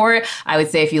going for it. I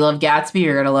would say if you love Gatsby,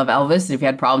 you're going to love Elvis. And if you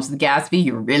had problems with Gatsby,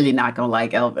 you're really not going to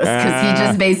like Elvis, because he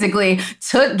just basically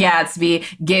took Gatsby,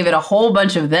 gave it a whole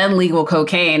bunch of then legal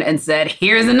cocaine and said,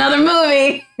 here's another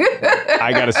movie.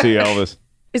 I got to see Elvis.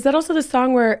 Is that also the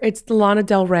song where it's the Lana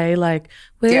Del Rey,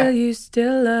 will you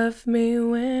still love me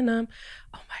when I'm...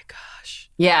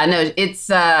 Yeah, no, it's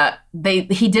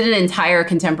he did an entire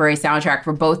contemporary soundtrack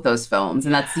for both those films,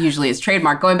 and that's usually his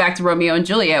trademark. Going back to Romeo and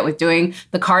Juliet with doing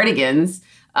the Cardigans,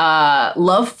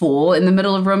 Love Fool in the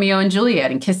middle of Romeo and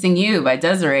Juliet, and Kissing You by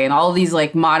Desiree, and all of these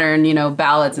modern,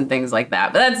 ballads and things like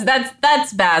that. But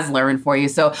that's Baz Luhrmann for you.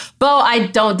 So, Bo, I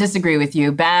don't disagree with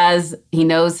you. Baz, he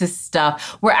knows his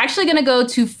stuff. We're actually going to go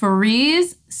to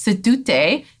Fariz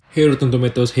Sedute. Hey, Rotten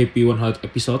Tomatoes Happy 100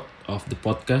 episode of the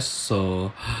podcast.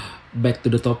 So, back to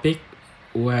the topic,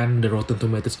 when the Rotten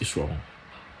Tomatoes is wrong.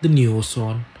 The newest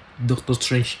one, Doctor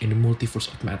Strange in the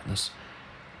Multiverse of Madness.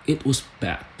 It was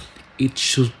bad. It's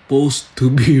supposed to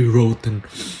be rotten.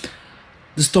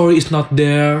 The story is not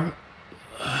there.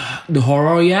 The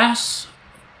horror, yes.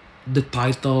 the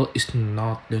title is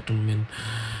not determine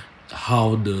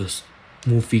how the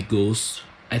movie goes.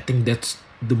 I think that's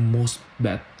the most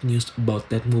bad news about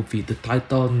that movie. The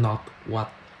title, not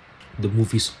what the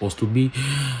movie is supposed to be,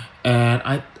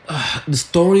 and the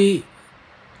story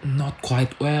not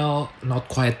quite well, not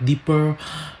quite deeper.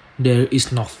 There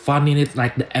is no fun in it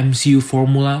like the MCU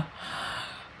formula.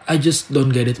 I just don't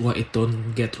get it why it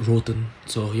don't get rotten.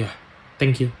 So yeah,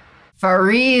 thank you.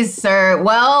 Fariz, sir.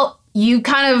 Well, you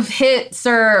kind of hit,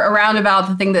 sir, around about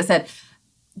the thing that said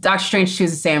Doctor Strange 2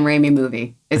 is a Sam Raimi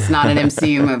movie. It's not an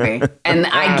MCU movie. And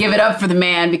I give it up for the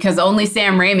man because only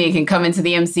Sam Raimi can come into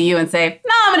the MCU and say,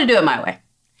 no, I'm going to do it my way.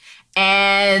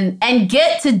 And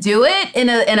get to do it in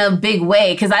a big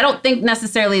way, because I don't think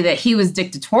necessarily that he was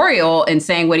dictatorial in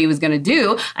saying what he was going to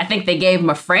do. I think they gave him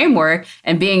a framework,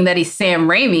 and being that he's Sam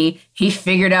Raimi, he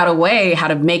figured out a way how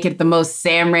to make it the most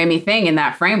Sam Raimi thing in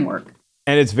that framework.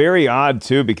 And it's very odd,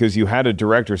 too, because you had a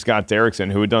director, Scott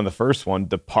Derrickson, who had done the first one,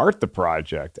 depart the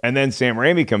project. And then Sam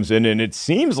Raimi comes in, and it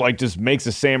seems like just makes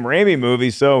a Sam Raimi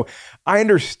movie. So I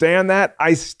understand that.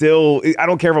 I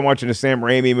don't care if I'm watching a Sam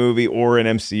Raimi movie or an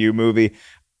MCU movie.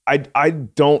 I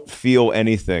don't feel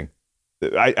anything.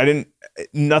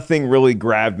 Nothing really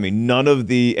grabbed me. None of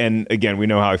the, and again, we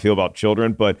know how I feel about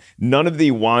children, but none of the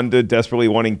Wanda desperately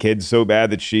wanting kids so bad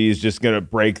that she's just going to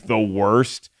break the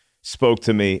worst spoke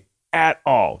to me at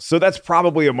all. So that's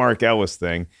probably a Mark Ellis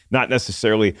thing, not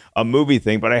necessarily a movie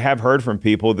thing, but I have heard from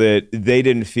people that they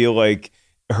didn't feel like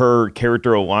her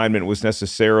character alignment was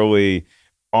necessarily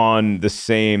on the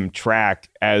same track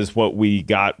as what we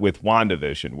got with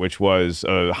WandaVision, which was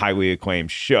a highly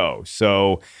acclaimed show.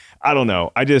 So I don't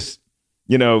know. I just,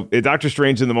 Doctor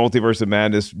Strange in the Multiverse of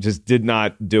Madness just did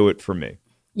not do it for me.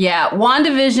 Yeah,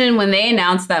 WandaVision, when they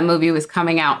announced that movie was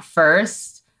coming out first,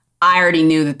 I already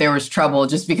knew that there was trouble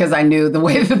just because I knew the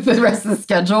way that the rest of the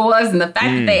schedule was. And the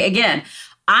fact that they, again,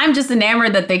 I'm just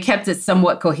enamored that they kept it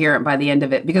somewhat coherent by the end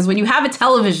of it. Because when you have a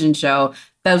television show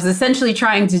that was essentially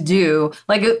trying to do,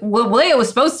 like what way it was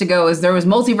supposed to go is there was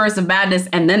Multiverse of Madness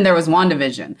and then there was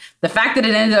WandaVision. The fact that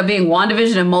it ended up being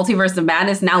WandaVision and Multiverse of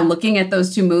Madness, now looking at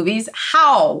those two movies,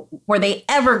 how were they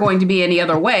ever going to be any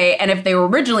other way? And if they were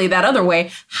originally that other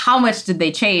way, how much did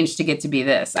they change to get to be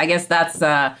this? I guess that's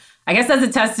a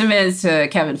testament to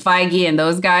Kevin Feige and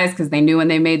those guys, because they knew when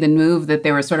they made the move that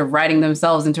they were sort of writing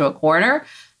themselves into a corner.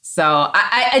 So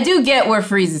I do get where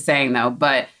Fariz is saying, though,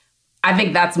 but I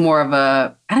think that's more of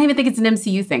I don't even think it's an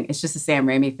MCU thing. It's just a Sam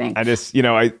Raimi thing. I just,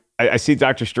 I see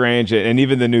Doctor Strange and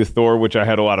even the new Thor, which I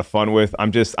had a lot of fun with.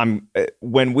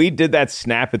 When we did that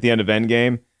snap at the end of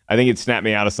Endgame, I think it snapped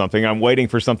me out of something. I'm waiting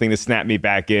for something to snap me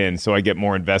back in so I get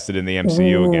more invested in the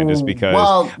MCU again, just because.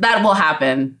 Well, that will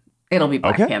happen. It'll be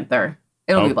Black Panther.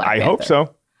 It'll be Black Panther. I hope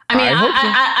so. I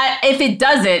mean, if it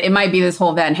does it might be this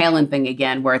whole Van Halen thing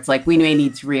again, where it's like we may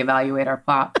need to reevaluate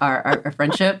our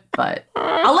friendship. But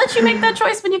I'll let you make that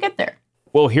choice when you get there.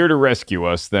 Well, here to rescue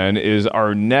us then is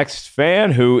our next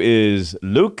fan, who is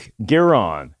Luke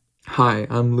Gueron. Hi,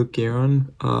 I'm Luke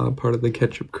Gueron, part of the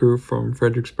Ketchup crew from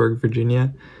Fredericksburg,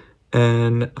 Virginia.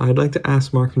 And I'd like to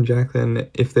ask Mark and Jacqueline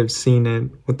if they've seen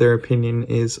it, what their opinion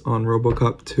is on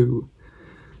RoboCop 2.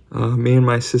 Me and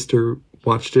my sister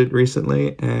watched it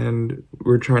recently, and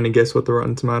we're trying to guess what the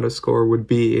Rotten Tomatoes score would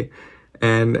be.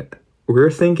 And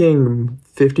we're thinking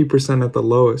 50% at the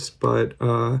lowest, but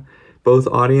both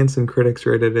audience and critics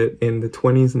rated it in the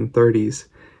 20s and 30s.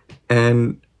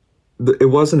 And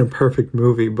it wasn't a perfect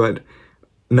movie, but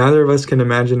neither of us can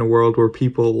imagine a world where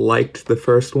people liked the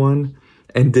first one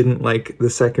and didn't like the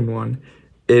second one.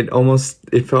 It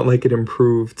felt like it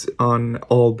improved on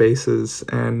all bases,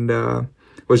 and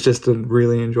was just a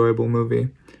really enjoyable movie.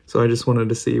 So I just wanted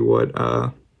to see what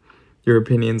your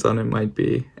opinions on it might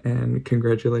be, and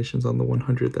congratulations on the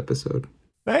 100th episode.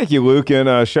 Thank you, Luke,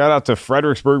 and shout out to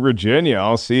Fredericksburg, Virginia.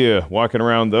 I'll see you walking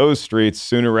around those streets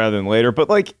sooner rather than later.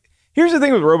 But here's the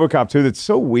thing with RoboCop 2 that's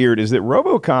so weird is that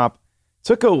RoboCop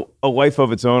took a life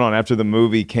of its own on after the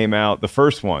movie came out, the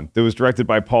first one that was directed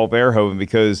by Paul Verhoeven,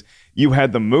 because you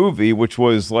had the movie, which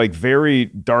was very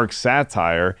dark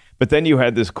satire, but then you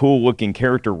had this cool looking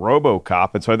character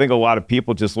RoboCop. And so I think a lot of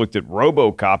people just looked at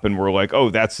RoboCop and were like,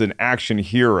 oh, that's an action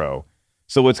hero,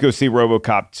 so let's go see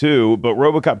RoboCop 2. But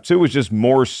RoboCop 2 was just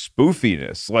more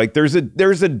spoofiness.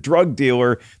 There's a drug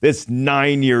dealer that's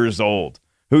 9 years old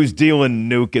who's dealing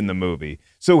nuke in the movie.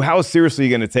 So how seriously are you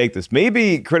going to take this?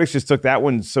 Maybe critics just took that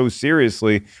one so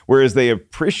seriously, whereas they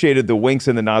appreciated the winks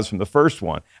and the nods from the first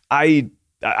one. I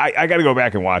got to go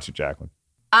back and watch it, Jacqueline.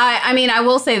 I mean, I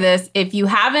will say this. If you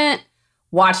haven't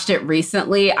watched it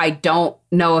recently, I don't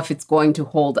know if it's going to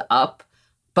hold up.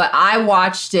 but I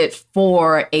watched it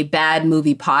for a bad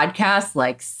movie podcast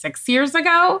like 6 years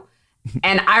ago.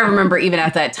 And I remember even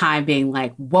at that time being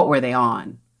like, what were they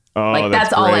on? Oh, like,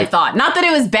 that's all I thought. Not that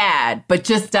it was bad, but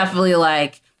just definitely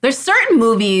like, there's certain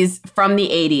movies from the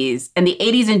 80s and the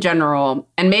 80s in general.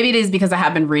 And maybe it is because I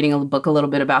have been reading a book a little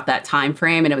bit about that time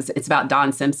frame. And it's about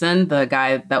Don Simpson, the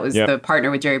guy that was the partner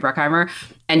with Jerry Bruckheimer,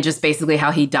 and just basically how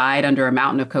he died under a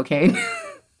mountain of cocaine.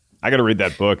 I got to read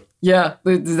that book. Yeah.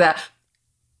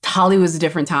 Hollywood was a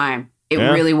different time. It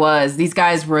really was. These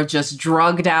guys were just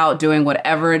drugged out doing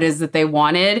whatever it is that they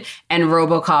wanted. And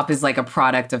RoboCop is like a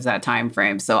product of that time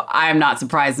frame. So I'm not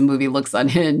surprised the movie looks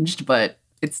unhinged, but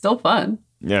it's still fun.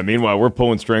 Yeah, meanwhile, we're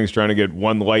pulling strings trying to get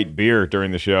one light beer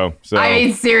during the show. So I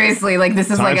mean, seriously, like this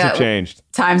is times have changed.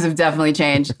 Times have definitely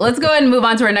changed. Let's go ahead and move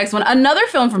on to our next one. Another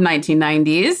film from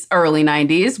 1990s, early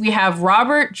 90s. We have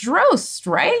Robert Drost,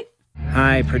 right?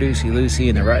 Hi, Producer Lucy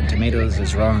and the Rotten Tomatoes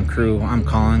is Wrong crew. I'm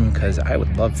calling because I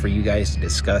would love for you guys to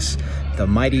discuss The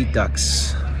Mighty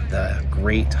Ducks, the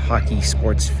great hockey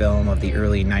sports film of the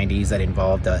early 90s that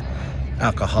involved a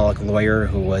alcoholic lawyer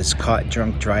who was caught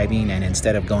drunk driving and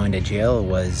instead of going to jail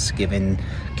was given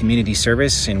community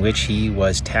service in which he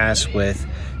was tasked with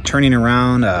turning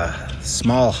around a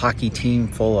small hockey team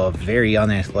full of very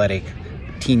unathletic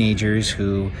teenagers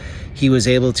who he was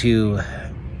able to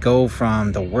go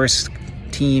from the worst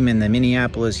team in the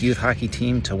Minneapolis youth hockey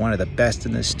team to one of the best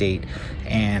in the state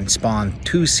and spawned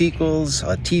 2 sequels,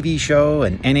 a TV show,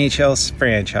 an NHL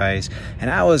franchise. And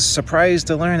I was surprised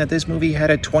to learn that this movie had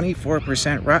a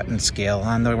 24% Rotten scale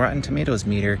on the Rotten Tomatoes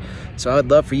meter. So I would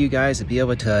love for you guys to be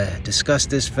able to discuss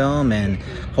this film and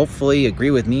hopefully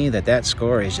agree with me that that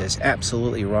score is just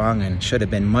absolutely wrong and should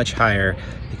have been much higher,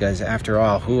 because after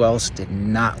all, who else did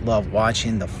not love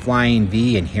watching the Flying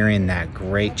V and hearing that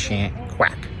great chant,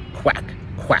 quack, quack,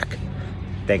 quack.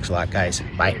 Thanks a lot, guys.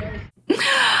 Bye.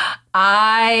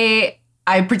 I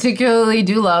particularly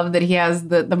do love that he has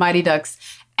the Mighty Ducks.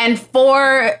 And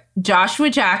for Joshua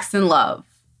Jackson Love,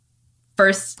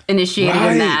 first initiated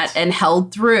in that and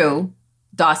held through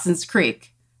Dawson's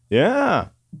Creek. Yeah.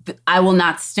 I will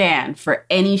not stand for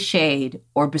any shade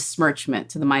or besmirchment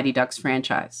to the Mighty Ducks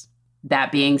franchise. That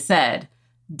being said,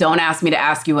 don't ask me to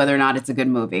ask you whether or not it's a good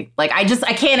movie. Like, I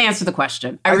can't answer the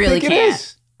question. I really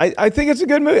can't. I think it's a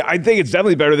good movie. I think it's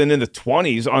definitely better than in the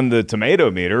 20s on the tomato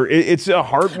meter. It's a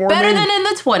heartwarming. Better than in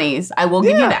the 20s. I will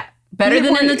give you that. Better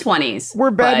than in the 20s.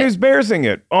 We're Bad News Bearsing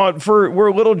it.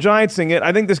 We're Little Giantsing it.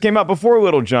 I think this came out before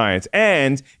Little Giants.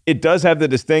 And it does have the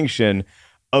distinction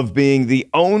of being the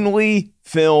only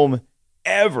film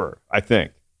ever, I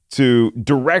think, to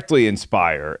directly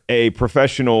inspire a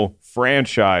professional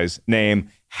franchise name.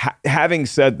 Having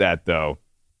said that, though,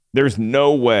 there's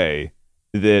no way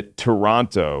that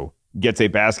Toronto gets a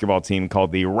basketball team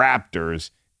called the Raptors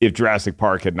if Jurassic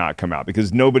Park had not come out,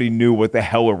 because nobody knew what the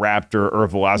hell a raptor or a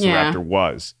velociraptor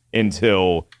was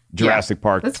until Jurassic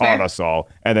Park taught us all.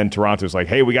 And then Toronto's like,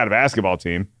 hey, we got a basketball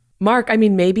team. Mark, I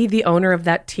mean, maybe the owner of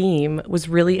that team was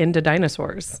really into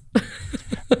dinosaurs.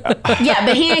 Yeah,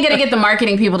 but he ain't gonna get the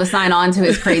marketing people to sign on to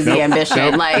his crazy ambition.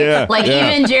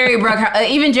 Even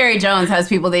even Jerry Jones has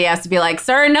people that he has to be like,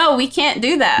 sir, no, we can't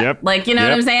do that. Yep. Like, you know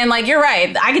what I'm saying? Like, you're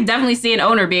right. I could definitely see an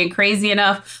owner being crazy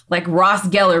enough, like Ross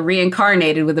Geller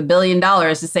reincarnated with $1 billion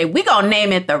to say, we gonna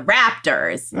name it the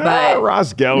Raptors. But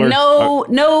Ross Geller.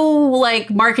 No, like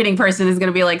marketing person is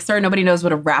gonna be like, sir, nobody knows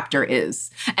what a raptor is.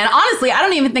 And honestly, I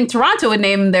don't even think Toronto would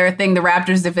name their thing the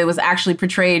Raptors if it was actually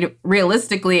portrayed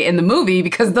realistically in the movie,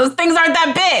 because those things aren't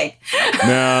that big.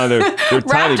 No, they're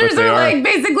tiny, Raptors are like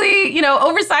basically,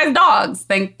 oversized dogs.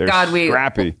 Thank God we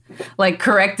scrappy.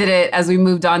 Corrected it as we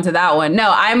moved on to that one.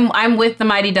 No, I'm with the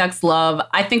Mighty Ducks Love.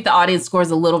 I think the audience score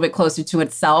is a little bit closer to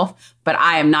itself, but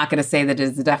I am not going to say that it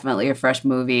is definitely a fresh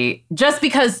movie. Just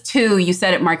because, too, you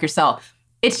said it, Mark, yourself,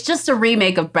 it's just a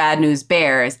remake of Bad News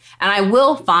Bears. And I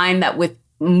will find that with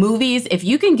movies, if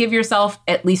you can give yourself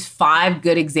at least 5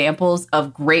 good examples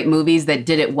of great movies that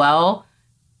did it well,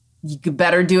 you could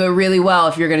better do it really well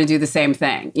if you're going to do the same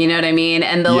thing. You know what I mean?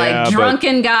 And the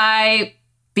drunken guy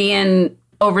being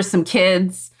over some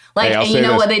kids, and you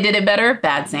know what they did it better?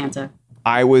 Bad Santa.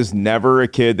 I was never a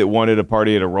kid that wanted a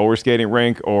party at a roller skating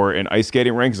rink or an ice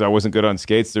skating rink because I wasn't good on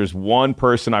skates. There's one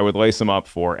person I would lace them up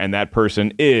for, and that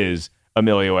person is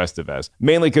Emilio Estevez.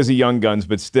 Mainly because of Young Guns,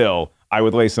 but still, I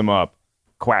would lace him up.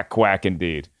 Quack, quack,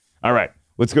 indeed. All right,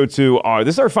 let's go to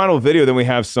this is our final video. Then we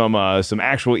have some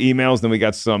actual emails. Then we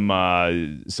got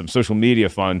some social media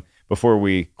fun before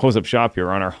we close up shop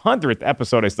here on our 100th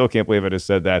episode. I still can't believe I just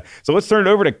said that. So let's turn it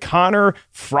over to Connor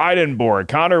Frydenborg.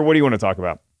 Connor, what do you want to talk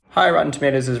about? Hi, Rotten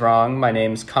Tomatoes is wrong. My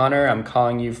name's Connor. I'm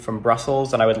calling you from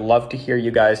Brussels, and I would love to hear you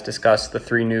guys discuss the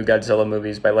 3 new Godzilla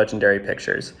movies by Legendary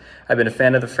Pictures. I've been a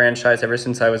fan of the franchise ever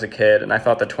since I was a kid, and I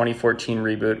thought the 2014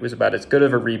 reboot was about as good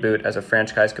of a reboot as a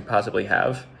franchise could possibly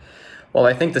have. While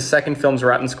I think the second film's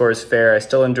Rotten score is fair, I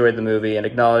still enjoyed the movie and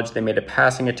acknowledge they made a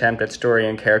passing attempt at story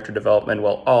and character development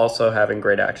while also having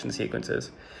great action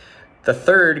sequences. The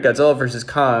third, Godzilla vs.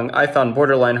 Kong, I found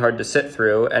borderline hard to sit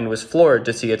through and was floored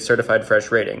to see its certified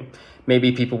fresh rating.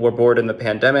 Maybe people were bored in the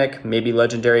pandemic, maybe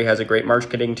Legendary has a great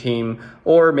marketing team,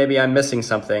 or maybe I'm missing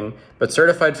something, but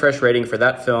certified fresh rating for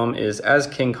that film is, as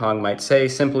King Kong might say,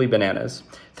 simply bananas.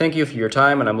 Thank you for your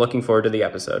time, and I'm looking forward to the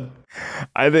episode.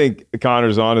 I think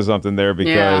Connor's onto something there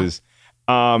because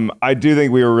I do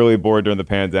think we were really bored during the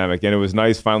pandemic, and it was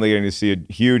nice finally getting to see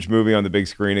a huge movie on the big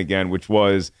screen again, which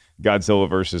was Godzilla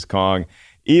vs. Kong.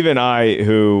 Even I,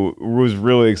 who was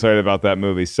really excited about that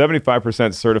movie,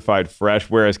 75% certified fresh,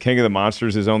 whereas King of the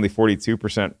Monsters is only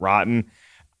 42% rotten.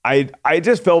 I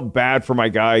just felt bad for my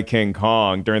guy King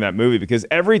Kong during that movie because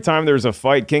every time there was a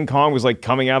fight, King Kong was like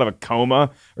coming out of a coma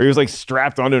or he was like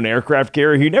strapped onto an aircraft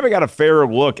carrier. He never got a fair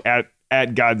look at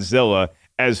Godzilla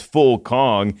as full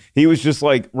Kong. He was just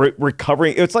like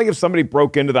recovering. It's like if somebody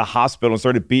broke into the hospital and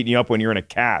started beating you up when you're in a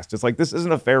cast. It's like, this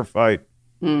isn't a fair fight.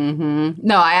 Mm-hmm.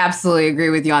 No, I absolutely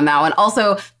agree with you on that one.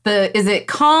 Also, is it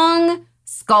Kong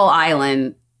Skull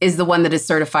Island is the one that is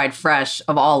certified fresh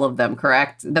of all of them,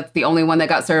 correct? That's the only one that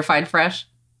got certified fresh?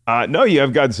 No, you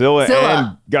have Godzilla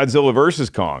and Godzilla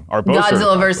vs. Kong. Are both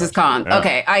Godzilla vs. Kong. Yeah.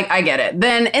 Okay, I get it.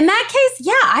 Then in that case,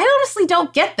 yeah, I honestly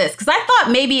don't get this because I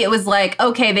thought maybe it was like,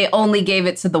 okay, they only gave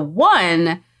it to the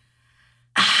one.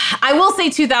 I will say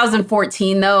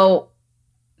 2014, though.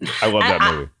 I love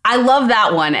that movie. I love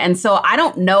that one. And so I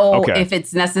don't know if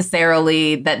it's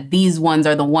necessarily that these ones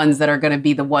are the ones that are going to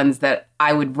be the ones that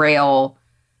I would rail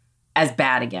as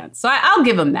bad against. So I'll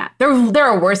give them that. There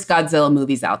are worse Godzilla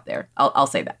movies out there. I'll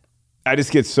say that. I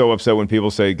just get so upset when people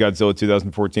say Godzilla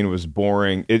 2014 was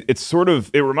boring.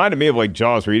 It reminded me of like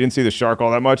Jaws, where you didn't see the shark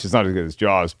all that much. It's not as good as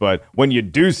Jaws, but when you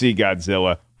do see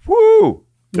Godzilla, whoo,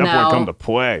 that's when it come to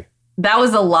play. That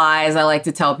was a lie, as I like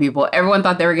to tell people. Everyone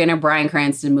thought they were getting a Bryan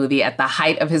Cranston movie at the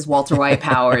height of his Walter White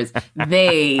powers.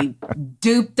 They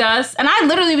duped us. And I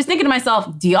literally was thinking to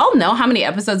myself, do y'all know how many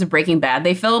episodes of Breaking Bad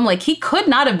they filmed? Like, he could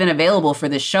not have been available for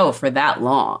this show for that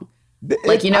long.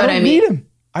 Like, you know what I mean? Need him.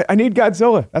 I need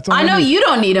Godzilla. That's all I know need. you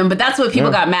don't need him, but that's what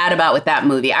people got mad about with that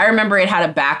movie. I remember it had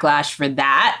a backlash for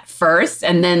that first,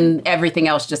 and then everything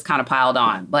else just kind of piled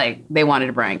on. Like, they wanted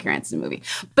a Bryan Cranston movie.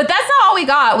 But that's not all we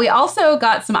got. We also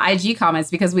got some IG comments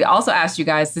because we also asked you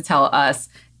guys to tell us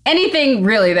anything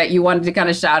really that you wanted to kind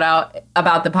of shout out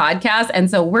about the podcast. And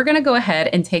so we're going to go ahead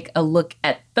and take a look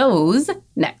at those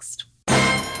next.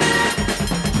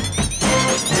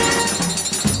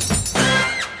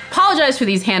 Apologize for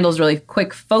these handles really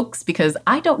quick, folks, because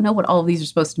I don't know what all of these are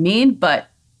supposed to mean, but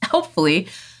hopefully.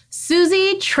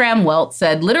 Susie Tramwelt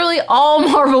said, literally all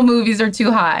Marvel movies are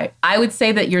too high. I would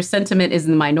say that your sentiment is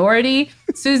in the minority,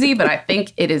 Susie, but I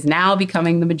think it is now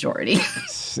becoming the majority.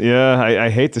 Yeah, I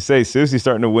hate to say Susie's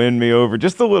starting to win me over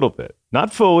just a little bit.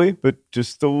 Not fully, but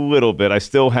just a little bit. I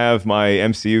still have my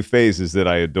MCU phases that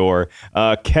I adore.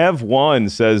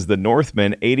 Kev1 says The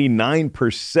Northman,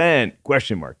 89%.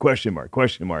 Question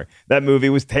mark. That movie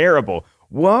was terrible.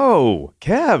 Whoa,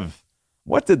 Kev,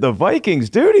 what did the Vikings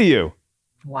do to you?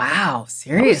 Wow,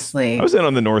 seriously. I was in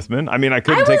on The Northman. I mean, I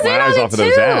couldn't take my eyes off of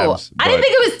those abs. I didn't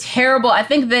think it was terrible. I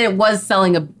think that it was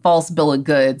selling a false bill of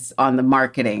goods on the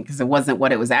marketing because it wasn't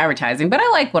what it was advertising, but I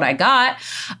like what I got.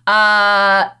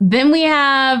 Then we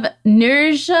have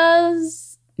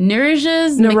Niraj.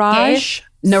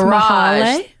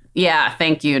 Yeah,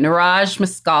 thank you. Niraj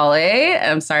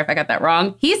Maskale. I'm sorry if I got that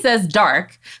wrong. He says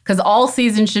dark because all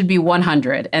seasons should be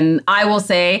 100. And I will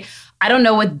say, I don't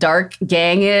know what dark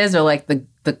gang is or like the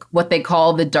what they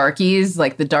call the darkies,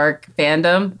 like the dark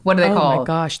fandom. What do they call? Oh my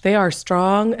gosh. They are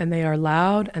strong and they are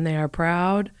loud and they are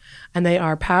proud and they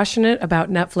are passionate about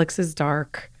Netflix's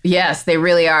dark. Yes, they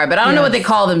really are. But I don't know what they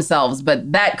call themselves,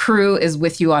 but that crew is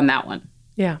with you on that one.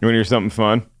 Yeah. You want to hear something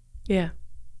fun? Yeah.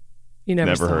 You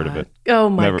never heard of it. Oh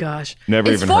my gosh.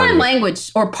 Never it's even heard of it. It's foreign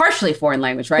language or partially foreign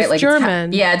language, right? It's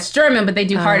German. It's German, but they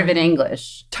do part of it in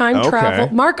English. Time travel.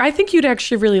 Mark, I think you'd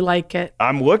actually really like it.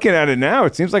 I'm looking at it now.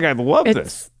 It seems like I'd love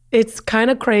this. It's kind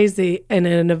of crazy and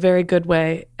in a very good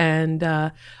way. And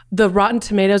the Rotten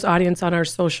Tomatoes audience on our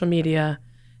social media,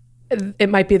 it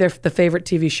might be the favorite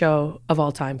TV show of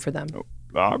all time for them.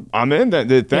 I'm in that.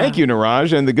 Thank you,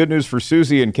 Niraj. And the good news for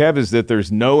Susie and Kev is that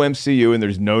there's no MCU and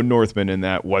there's no Northman in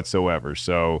that whatsoever.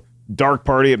 So dark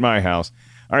party at my house.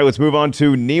 All right, let's move on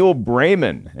to Neil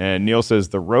Brayman. And Neil says,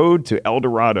 The Road to El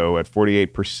Dorado at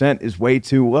 48% is way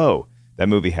too low. That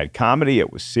movie had comedy,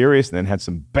 it was serious, and then had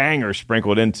some bangers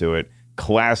sprinkled into it.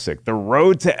 Classic. The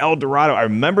Road to El Dorado. I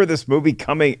remember this movie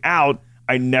coming out.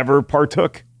 I never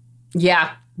partook.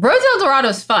 Yeah. Road to El Dorado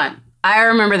is fun. I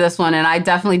remember this one, and I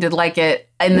definitely did like it.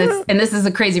 And this is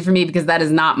crazy for me because that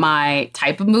is not my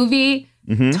type of movie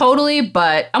totally,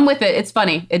 but I'm with it. It's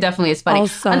funny. It definitely is funny.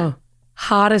 Also,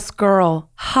 hottest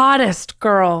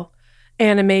girl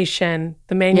animation.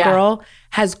 The main girl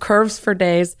has curves for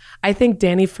days. I think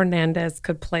Danny Fernandez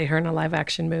could play her in a live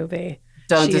action movie.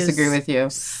 Don't disagree with you.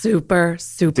 Super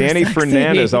Danny sexy.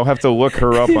 Fernandez. I'll have to look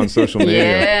her up on social media.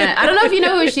 Yeah. I don't know if you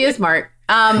know who she is, Mark.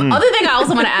 Other thing I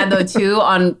also want to add, though, too,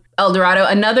 on El Dorado,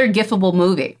 another GIFable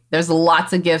movie. There's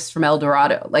lots of GIFs from El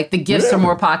Dorado. Like, the GIFs are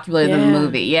more popular than the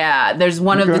movie. Yeah. There's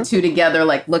one of the two together,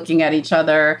 like, looking at each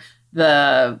other.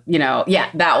 That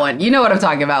one. You know what I'm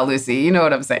talking about, Lucy. You know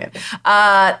what I'm saying.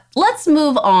 Let's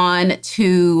move on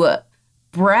to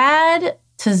Brad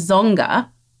Tazonga.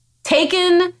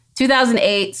 Taken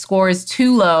 2008 scores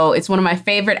too low. It's one of my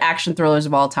favorite action thrillers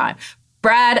of all time.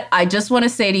 Brad, I just want to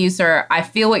say to you, sir, I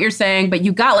feel what you're saying, but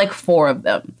you got like 4 of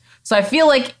them. So I feel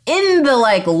like in the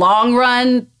like long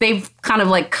run, they've kind of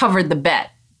like covered the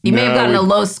bet. You may have gotten a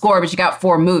low score, but you got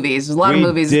 4 movies. There's a lot of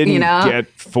movies,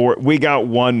 We got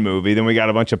 1 movie, then we got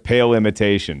a bunch of pale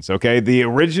imitations, okay? The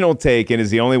original Taken is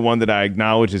the only one that I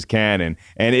acknowledge as canon,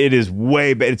 and it is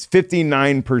it's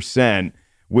 59%,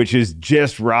 which is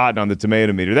just rotten on the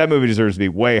tomato meter. That movie deserves to be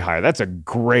way higher. That's a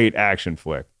great action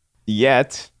flick.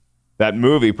 Yet, that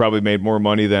movie probably made more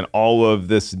money than all of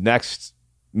this next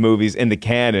movies in the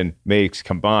canon makes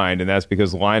combined, and that's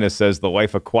because Linus says The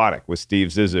Life Aquatic with Steve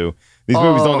Zissou. These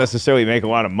movies don't necessarily make a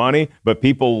lot of money, but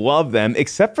people love them,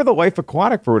 except for The Life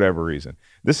Aquatic for whatever reason.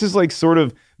 This is like sort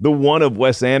of the one of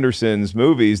Wes Anderson's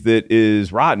movies that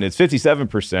is rotten. It's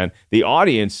 57%. The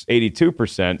audience,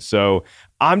 82%. So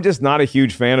I'm just not a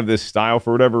huge fan of this style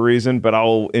for whatever reason, but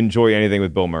I'll enjoy anything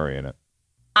with Bill Murray in it.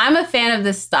 I'm a fan of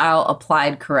this style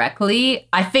applied correctly.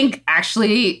 I think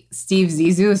actually Steve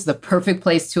Zissou is the perfect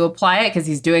place to apply it because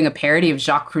he's doing a parody of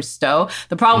Jacques Cousteau.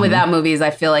 The problem with that movie is I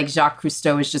feel like Jacques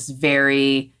Cousteau is just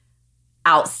very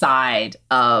outside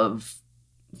of,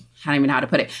 I don't even know how to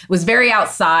put it. It was very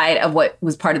outside of what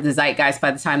was part of the zeitgeist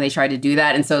by the time they tried to do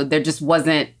that. And so there just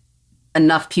wasn't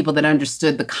enough people that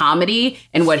understood the comedy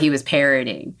and what he was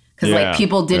parodying. Because like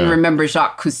people didn't remember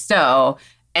Jacques Cousteau.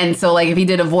 And so, like, if he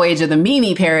did a Voyage of the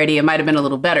Mimi parody, it might have been a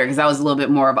little better because that was a little bit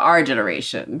more of our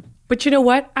generation. But you know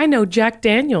what? I know Jack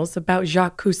Daniels about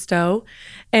Jacques Cousteau,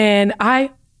 and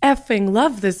I effing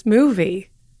love this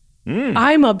movie.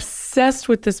 I'm obsessed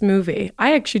with this movie.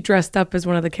 I actually dressed up as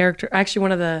one of the characters, actually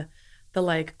one of the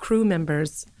like crew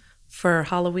members for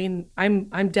Halloween.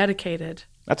 I'm dedicated.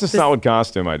 That's a solid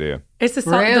costume idea. It's a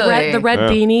solid, the red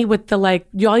beanie with the like.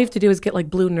 All you have to do is get like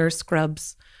blue nurse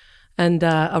scrubs and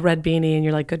a red beanie, and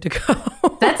you're like good to go.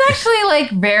 That's actually like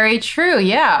very true.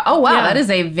 Yeah. Oh wow, that is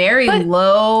a very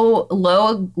low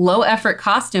effort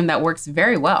costume that works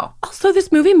very well. Also,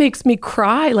 this movie makes me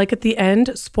cry. Like at the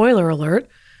end, spoiler alert,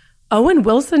 Owen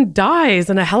Wilson dies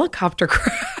in a helicopter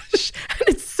crash, and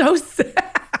it's so sad.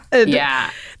 Yeah.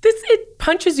 It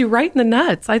punches you right in the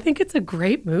nuts. I think it's a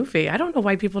great movie. I don't know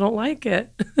why people don't like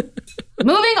it.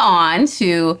 Moving on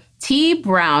to T.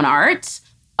 Brown Art.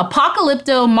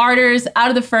 Apocalypto, Martyrs, Out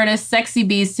of the Furnace, Sexy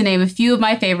Beast, to name a few of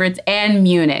my favorites, and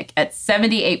Munich at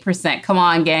 78%. Come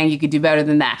on, gang, you could do better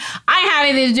than that. I ain't have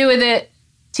anything to do with it,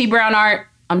 T. Brown Art.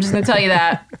 I'm just going to tell you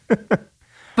that.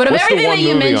 But of everything that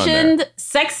you mentioned,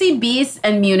 Sexy Beast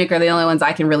and Munich are the only ones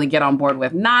I can really get on board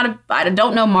with. I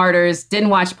don't know Martyrs, didn't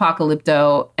watch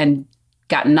Apocalypto, and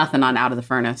got nothing on Out of the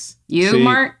Furnace. You,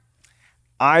 Mark?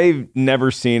 I've never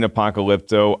seen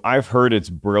Apocalypto. I've heard it's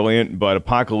brilliant, but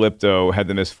Apocalypto had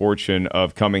the misfortune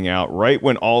of coming out right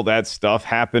when all that stuff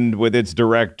happened with its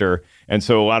director. And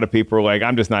so a lot of people are like,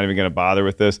 I'm just not even going to bother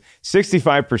with this.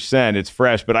 65%, it's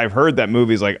fresh, but I've heard that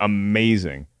movie's like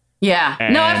amazing. Yeah.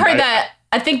 No, I've heard that.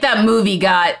 I think that movie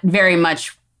got very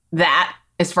much that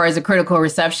as far as a critical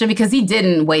reception because he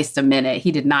didn't waste a minute.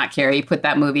 He did not care. He put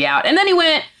that movie out. And then he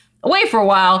went away for a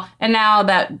while. And now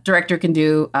that director can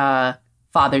do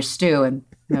Father Stew, and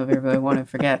nobody really want to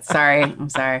forget. Sorry, I'm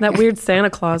sorry. That weird Santa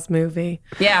Claus movie.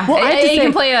 Yeah, well, he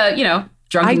can play a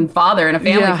drunken father in a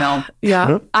family film. Yeah,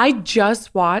 huh? I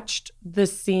just watched the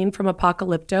scene from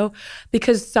Apocalypto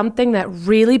because something that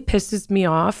really pisses me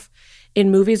off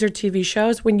in movies or TV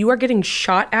shows when you are getting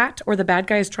shot at or the bad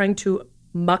guy is trying to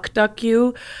muck duck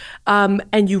you,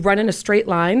 and you run in a straight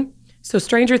line. So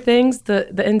Stranger Things,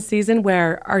 the end season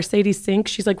where Sadie Sink,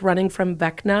 she's like running from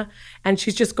Vecna and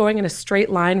she's just going in a straight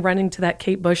line running to that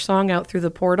Kate Bush song out through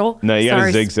the portal. No, you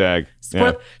gotta zigzag.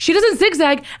 Yeah. She doesn't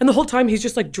zigzag. And the whole time he's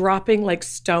just like dropping like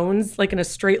stones like in a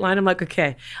straight line. I'm like,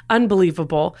 okay,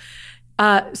 unbelievable.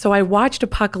 So I watched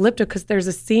Apocalypto because there's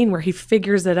a scene where he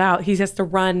figures it out. He has to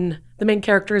run. The main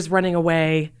character is running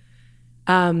away.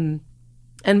 And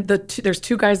there's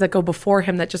two guys that go before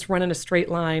him that just run in a straight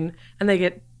line and they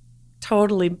get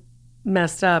totally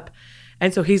messed up.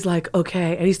 And so he's like,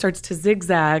 okay. And he starts to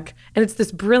zigzag. And it's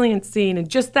this brilliant scene. And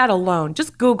just that alone,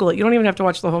 just Google it. You don't even have to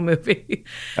watch the whole movie.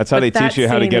 That's how they teach you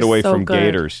how to get away from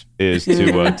gators is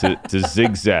to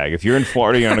zigzag. If you're in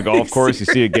Florida, you're on a golf course, you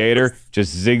see a gator,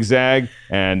 just zigzag.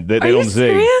 And they don't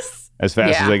zig as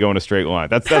fast as they go in a straight line.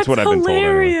 That's what I've been told.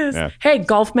 Anyway. Yeah. Hey,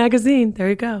 Golf Magazine. There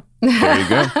you go. There you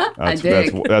go.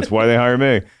 That's why they hire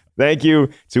me. Thank you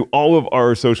to all of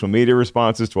our social media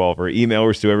responses, to all of our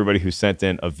emailers, to everybody who sent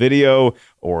in a video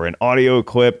or an audio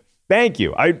clip. Thank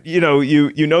you. You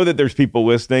know that there's people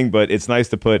listening, but it's nice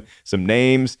to put some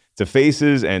names to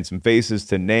faces and some faces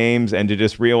to names, and to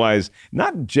just realize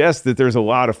not just that there's a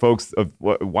lot of folks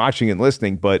watching and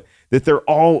listening, but that they're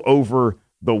all over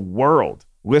the world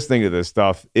listening to this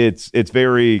stuff. It's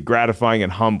very gratifying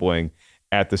and humbling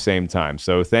at the same time.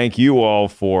 So thank you all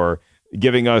for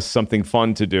giving us something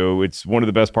fun to do. It's one of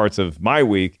the best parts of my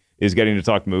week is getting to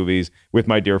talk movies with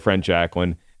my dear friend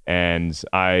Jacqueline. And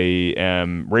I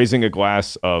am raising a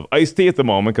glass of iced tea at the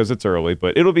moment because it's early,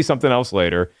 but it'll be something else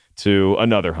later to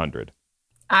another 100.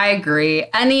 I agree.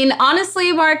 I mean,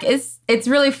 honestly, Mark, it's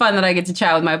really fun that I get to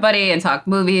chat with my buddy and talk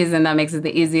movies, and that makes it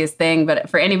the easiest thing. But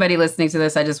for anybody listening to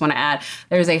this, I just want to add,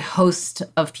 there's a host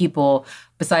of people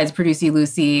besides Producer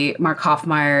Lucy, Mark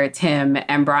Hoffmeyer, Tim,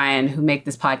 and Brian who make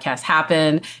this podcast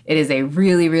happen. It is a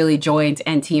really, really joint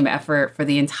and team effort for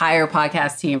the entire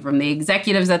podcast team, from the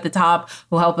executives at the top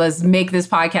who help us make this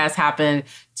podcast happen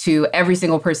to every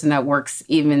single person that works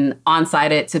even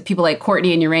on-site it, to people like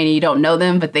Courtney and Urania. You don't know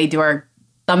them, but they do our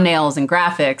thumbnails and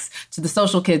graphics, to the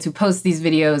social kids who post these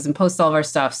videos and post all of our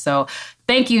stuff. So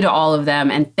thank you to all of them.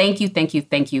 And thank you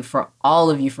for all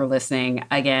of you for listening.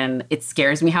 Again, it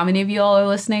scares me how many of you all are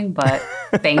listening, but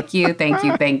thank you.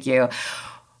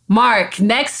 Mark,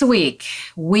 next week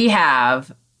we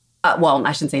have,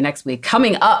 I shouldn't say next week,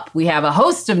 coming up, we have a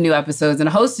host of new episodes and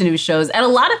a host of new shows and a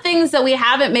lot of things that we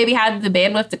haven't maybe had the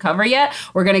bandwidth to cover yet.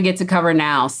 We're going to get to cover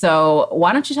now. So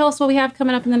why don't you tell us what we have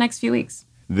coming up in the next few weeks?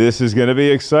 This is going to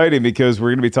be exciting because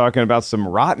we're going to be talking about some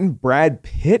rotten Brad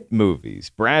Pitt movies.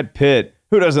 Brad Pitt,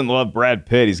 who doesn't love Brad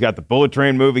Pitt? He's got the Bullet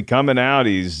Train movie coming out.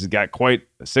 He's got quite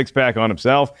a six-pack on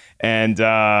himself. And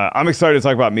I'm excited to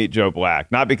talk about Meet Joe Black.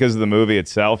 Not because of the movie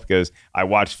itself, because I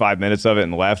watched 5 minutes of it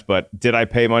and left. But did I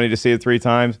pay money to see it 3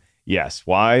 times? Yes.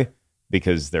 Why?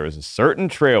 Because there was a certain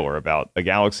trailer about a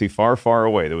galaxy far, far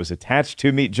away that was attached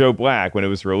to Meet Joe Black when it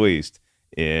was released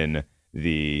in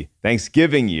the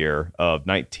Thanksgiving year of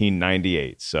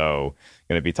 1998. So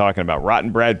going to be talking about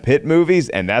rotten Brad Pitt movies,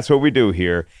 and that's what we do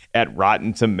here at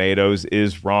Rotten Tomatoes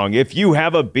is Wrong. If you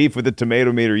have a beef with the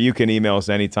tomato meter, you can email us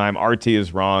anytime,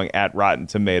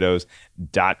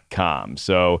 rtiswrong@rottentomatoes.com.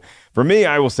 So for me,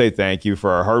 I will say thank you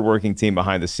for our hardworking team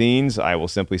behind the scenes. I will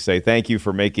simply say thank you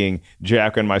for making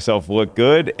Jack and myself look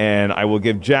good, and I will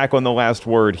give Jacqueline the last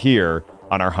word here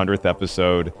on our 100th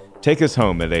episode. Take us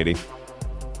home, my lady.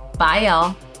 Bye,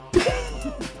 y'all.